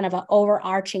as kind of an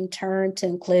overarching term to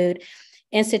include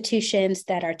institutions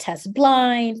that are test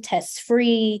blind, test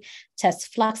free,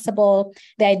 test flexible.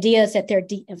 The idea is that they're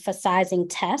de-emphasizing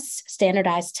tests,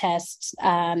 standardized tests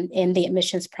in the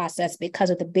admissions process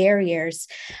because of the barriers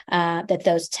that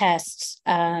those tests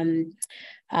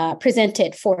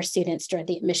presented for students during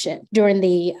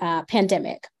the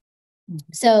pandemic.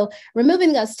 So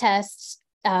removing those tests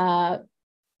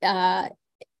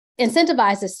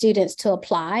incentivizes students to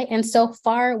apply. And so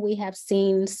far, we have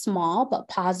seen small but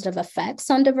positive effects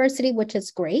on diversity, which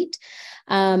is great.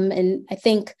 And I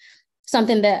think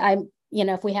something that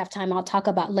if we have time, I'll talk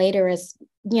about later is,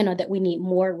 that we need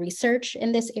more research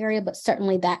in this area, but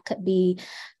certainly that could be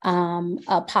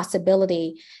a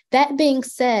possibility. That being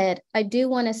said, I do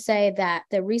want to say that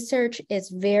the research is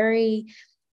very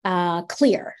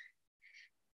clear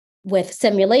with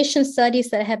simulation studies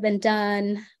that have been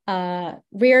done.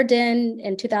 Reardon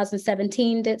in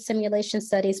 2017 did simulation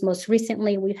studies. Most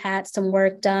recently, we've had some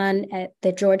work done at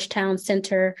the Georgetown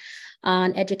Center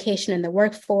on Education in the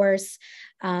Workforce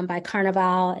by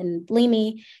Carnival and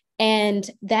Leamy. And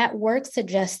that work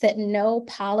suggests that no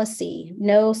policy,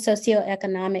 no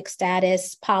socioeconomic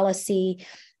status policy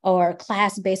or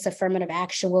class-based affirmative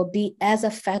action will be as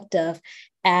effective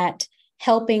at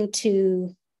helping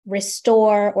to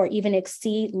restore or even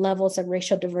exceed levels of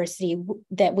racial diversity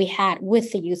that we had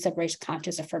with the use of race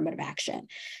conscious affirmative action.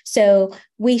 So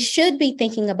we should be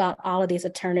thinking about all of these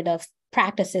alternative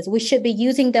practices. We should be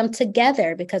using them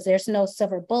together because there's no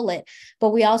silver bullet,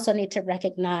 but we also need to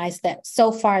recognize that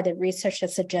so far the research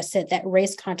has suggested that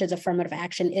race conscious affirmative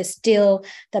action is still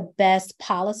the best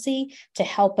policy to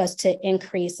help us to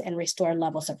increase and restore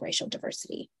levels of racial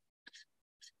diversity.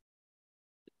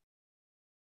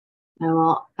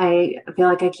 Well, I feel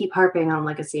like I keep harping on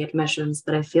legacy admissions,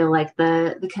 but I feel like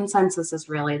the consensus is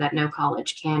really that no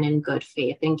college can, in good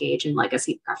faith, engage in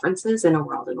legacy preferences in a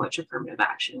world in which affirmative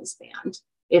action is banned,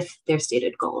 if their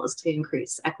stated goal is to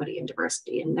increase equity and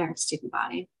diversity in their student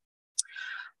body.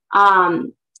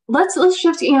 Let's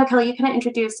shift. Kelly, you kind of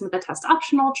introduced some of the test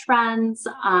optional trends.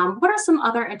 What are some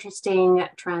other interesting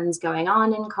trends going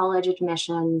on in college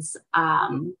admissions?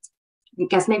 I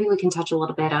guess maybe we can touch a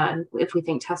little bit on if we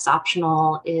think test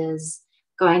optional is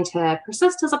going to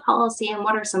persist as a policy, and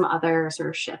what are some other sort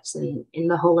of shifts in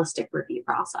the holistic review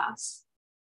process?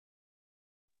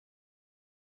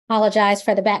 Apologize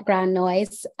for the background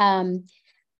noise. I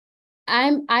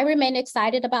remain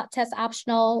excited about test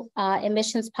optional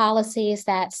admissions policies.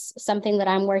 That's something that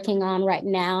I'm working on right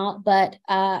now, but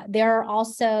there are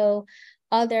also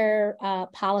other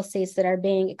policies that are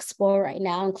being explored right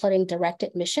now, including direct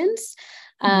admissions.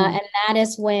 And that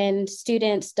is when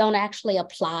students don't actually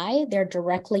apply, they're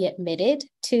directly admitted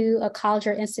to a college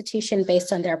or institution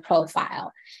based on their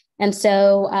profile. And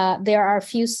so there are a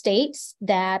few states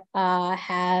that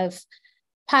have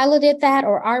piloted that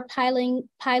or are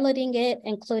piloting it,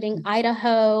 including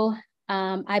Idaho,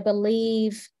 I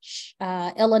believe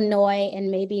Illinois,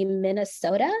 and maybe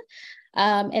Minnesota.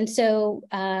 And so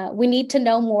we need to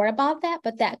know more about that,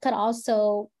 but that could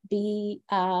also be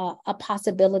a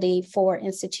possibility for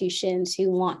institutions who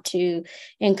want to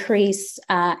increase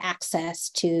access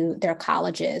to their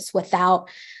colleges without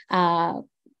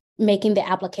making the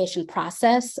application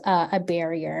process a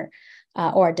barrier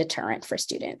or a deterrent for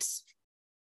students.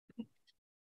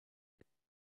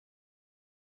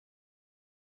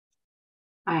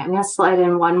 All right, I'm going to slide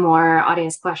in one more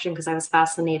audience question because I was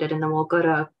fascinated, and then we'll go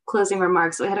to closing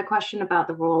remarks. We had a question about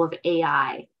the role of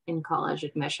AI in college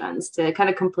admissions to kind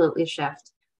of completely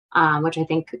shift, which I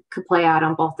think could play out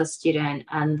on both the student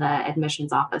and the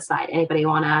admissions office side. Anybody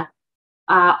want to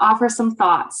offer some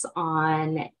thoughts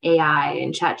on AI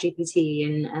and ChatGPT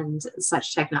and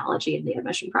such technology in the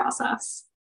admission process?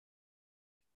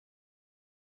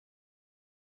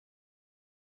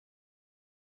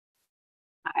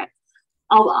 All right.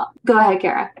 I'll go ahead,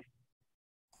 Kara.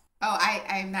 Oh,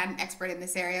 I'm not an expert in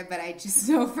this area, but I just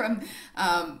know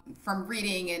from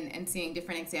reading and seeing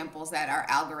different examples that our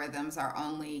algorithms are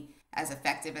only as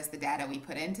effective as the data we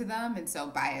put into them. And so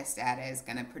biased data is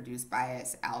going to produce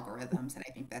biased algorithms. And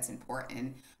I think that's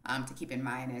important to keep in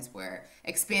mind as we're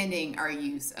expanding our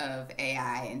use of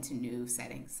AI into new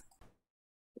settings.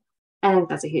 I think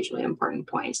that's a hugely important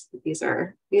point. These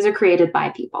are created by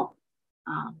people.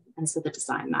 And so the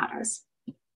design matters.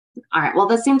 All right, well,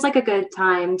 this seems like a good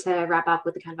time to wrap up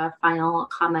with a kind of a final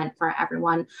comment for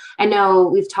everyone. I know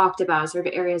we've talked about sort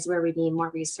of areas where we need more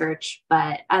research,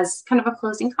 but as kind of a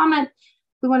closing comment,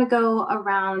 we want to go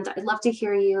around. I'd love to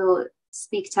hear you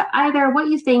speak to either what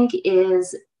you think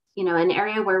is, an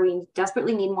area where we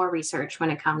desperately need more research when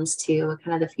it comes to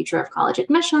kind of the future of college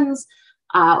admissions,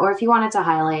 or if you wanted to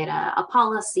highlight a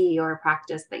policy or a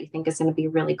practice that you think is going to be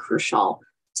really crucial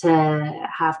to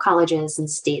have colleges and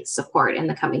states support in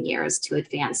the coming years to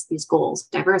advance these goals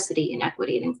of diversity and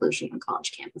equity and inclusion on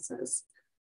college campuses.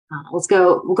 We'll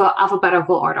go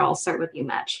alphabetical order. I'll start with you,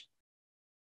 Mitch.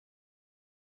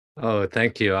 Oh,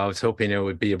 thank you. I was hoping it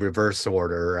would be a reverse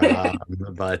order,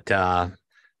 but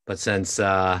since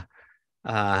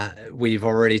We've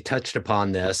already touched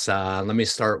upon this. Let me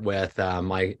start with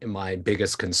my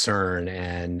biggest concern,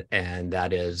 and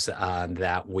that is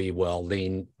that we will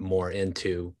lean more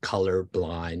into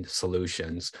colorblind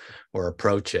solutions or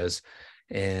approaches.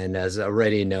 And as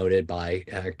already noted by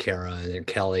Kara and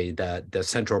Kelly, that the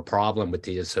central problem with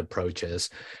these approaches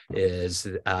is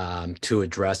to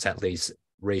address at least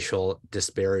racial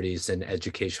disparities in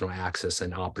educational access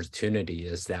and opportunity,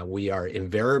 is that we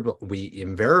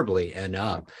invariably end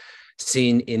up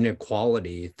seeing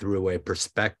inequality through a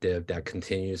perspective that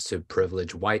continues to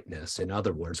privilege whiteness. In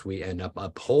other words, we end up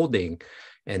upholding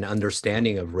an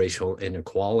understanding of racial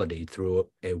inequality through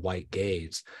a white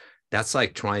gaze. That's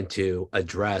like trying to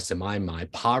address, in my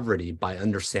mind, poverty by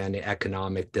understanding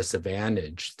economic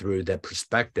disadvantage through the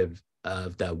perspective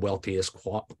of the wealthiest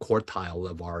quartile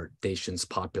of our nation's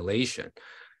population.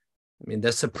 I mean,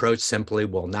 this approach simply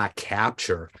will not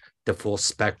capture the full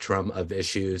spectrum of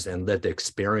issues and lived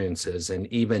experiences, and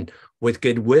even with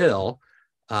goodwill,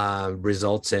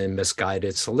 results in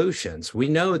misguided solutions.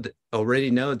 We already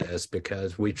know this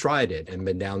because we tried it and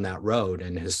been down that road.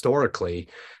 And historically,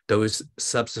 those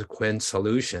subsequent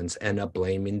solutions end up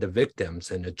blaming the victims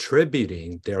and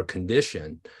attributing their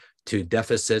condition to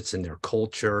deficits in their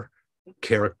culture,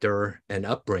 character, and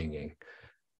upbringing.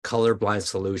 Colorblind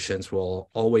solutions will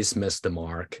always miss the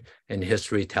mark, and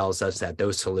history tells us that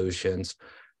those solutions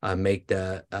make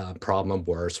the problem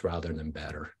worse rather than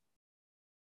better.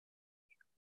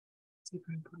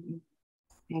 Super important.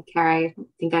 Yeah, Carrie,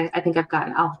 I think I've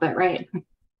gotten alphabet right.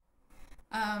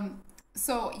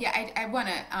 So yeah, I want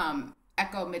to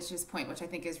echo Mitch's point, which I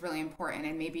think is really important,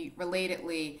 and maybe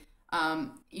relatedly,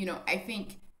 I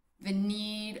think the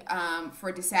need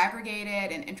for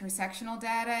disaggregated and intersectional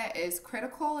data is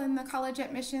critical in the college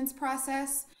admissions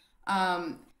process.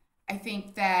 I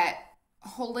think that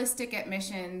holistic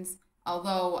admissions,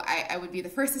 although I would be the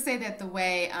first to say that the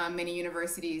way many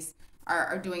universities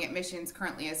are doing admissions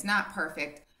currently is not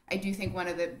perfect, I do think one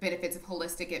of the benefits of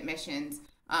holistic admissions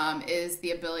is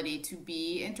the ability to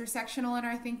be intersectional in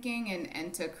our thinking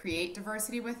and to create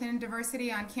diversity within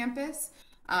diversity on campus.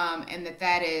 And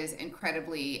that is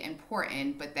incredibly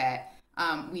important, but that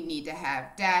we need to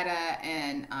have data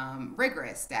and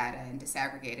rigorous data and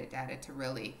disaggregated data to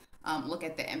really look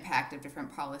at the impact of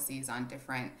different policies on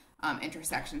different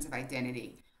intersections of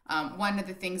identity. One of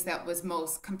the things that was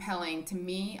most compelling to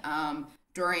me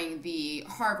during the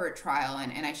Harvard trial,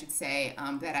 and I should say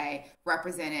that I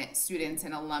represented students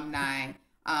and alumni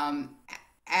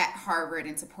at Harvard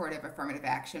in support of affirmative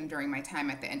action during my time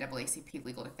at the NAACP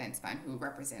Legal Defense Fund, who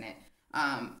represented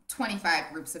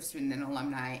 25 groups of student and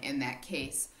alumni in that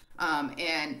case.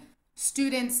 And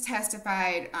students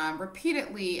testified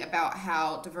repeatedly about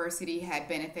how diversity had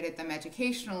benefited them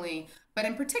educationally, but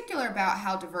in particular about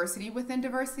how diversity within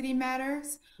diversity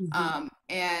matters. Mm-hmm.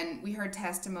 And we heard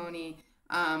testimony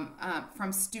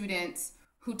from students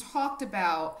who talked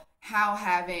about how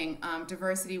having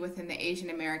diversity within the Asian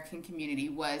American community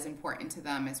was important to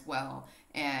them as well,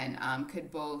 and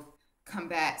could both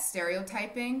combat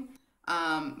stereotyping,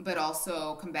 but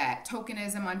also combat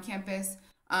tokenism on campus.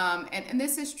 And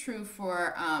this is true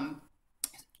for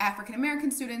African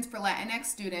American students, for Latinx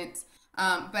students,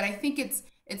 but I think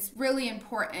it's really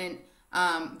important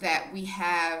that we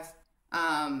have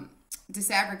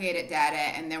disaggregated data,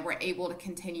 and then we're able to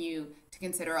continue to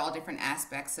consider all different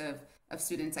aspects of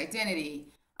students'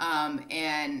 identity.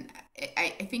 And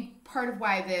I think part of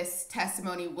why this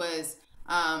testimony was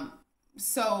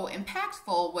so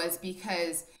impactful was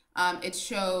because it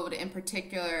showed in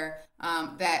particular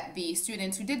that the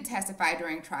students who did testify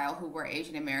during trial who were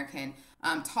Asian American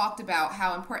talked about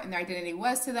how important their identity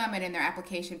was to them and in their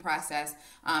application process,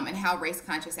 and how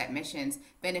race-conscious admissions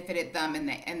benefited them in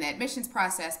the admissions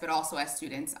process, but also as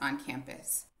students on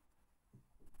campus.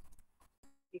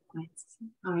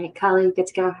 All right, Kelly, you get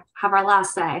to go have our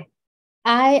last say.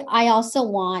 I also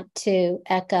want to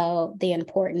echo the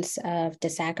importance of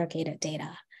disaggregated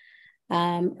data.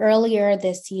 Earlier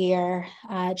this year,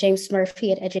 James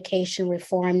Murphy at Education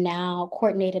Reform Now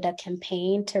coordinated a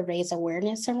campaign to raise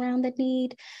awareness around the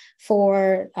need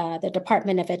for the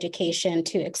Department of Education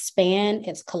to expand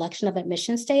its collection of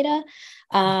admissions data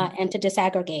and to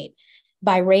disaggregate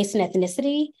by race and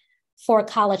ethnicity for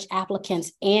college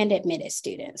applicants and admitted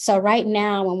students. So right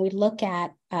now, when we look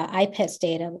at IPEDS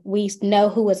data, we know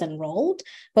who is enrolled,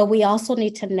 but we also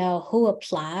need to know who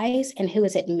applies and who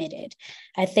is admitted.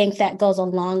 I think that goes a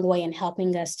long way in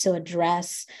helping us to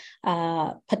address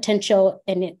potential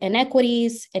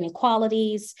inequities,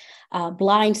 inequalities,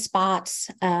 blind spots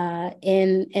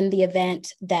in the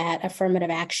event that affirmative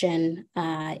action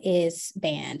is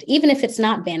banned. Even if it's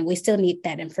not banned, we still need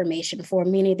that information for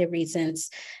many of the reasons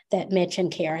that Mitch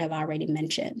and Kara have already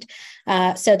mentioned.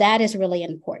 So that is really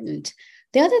important.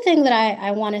 The other thing that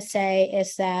I want to say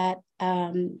is that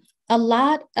a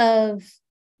lot of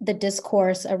the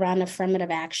discourse around affirmative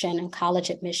action and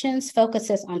college admissions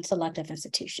focuses on selective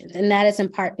institutions. And that is in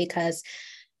part because,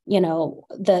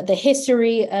 the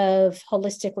history of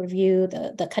holistic review,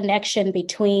 the connection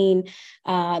between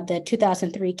the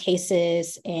 2003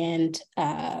 cases and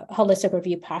holistic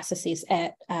review processes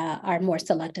at our more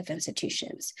selective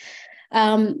institutions.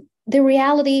 The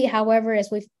reality, however,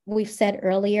 as we've said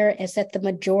earlier, is that the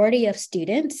majority of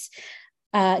students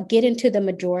get into the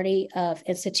majority of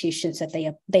institutions that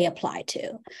they apply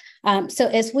to. So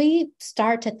as we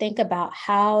start to think about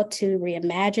how to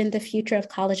reimagine the future of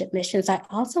college admissions, I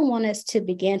also want us to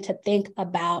begin to think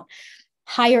about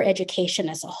higher education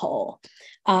as a whole.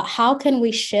 How can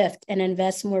we shift and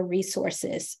invest more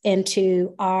resources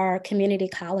into our community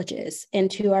colleges,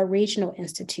 into our regional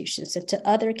institutions, into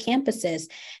other campuses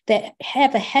that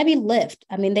have a heavy lift?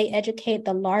 I mean, they educate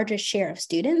the largest share of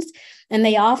students, and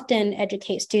they often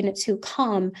educate students who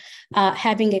come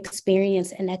having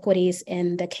experienced inequities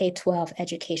in the K-12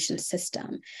 education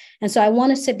system. And so I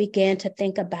want us to begin to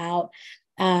think about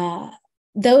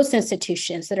those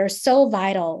institutions that are so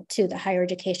vital to the higher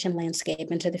education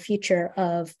landscape and to the future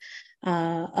of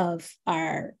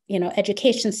our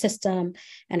education system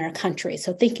and our country.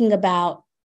 So thinking about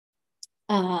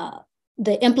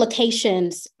the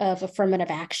implications of affirmative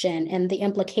action and the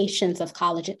implications of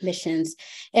college admissions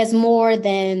as more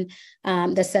than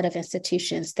the set of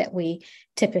institutions that we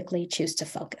typically choose to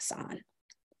focus on.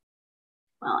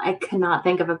 Well, I cannot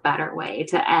think of a better way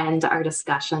to end our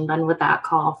discussion than with that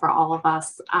call for all of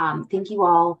us. Thank you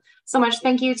all so much.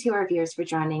 Thank you to our viewers for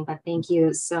joining, but thank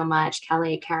you so much,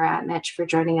 Kelly, Kara, Mitch, for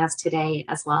joining us today,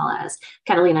 as well as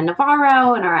Catalina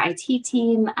Navarro and our IT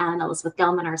team, and Elizabeth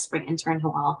Gelman, our spring intern, who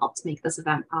all helped make this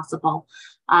event possible.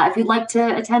 If you'd like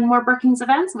to attend more Brookings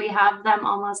events, we have them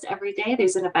almost every day.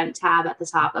 There's an event tab at the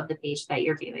top of the page that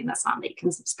you're viewing this on that you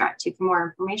can subscribe to for more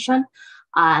information.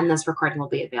 And this recording will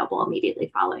be available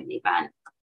immediately following the event.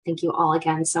 Thank you all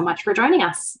again so much for joining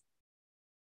us.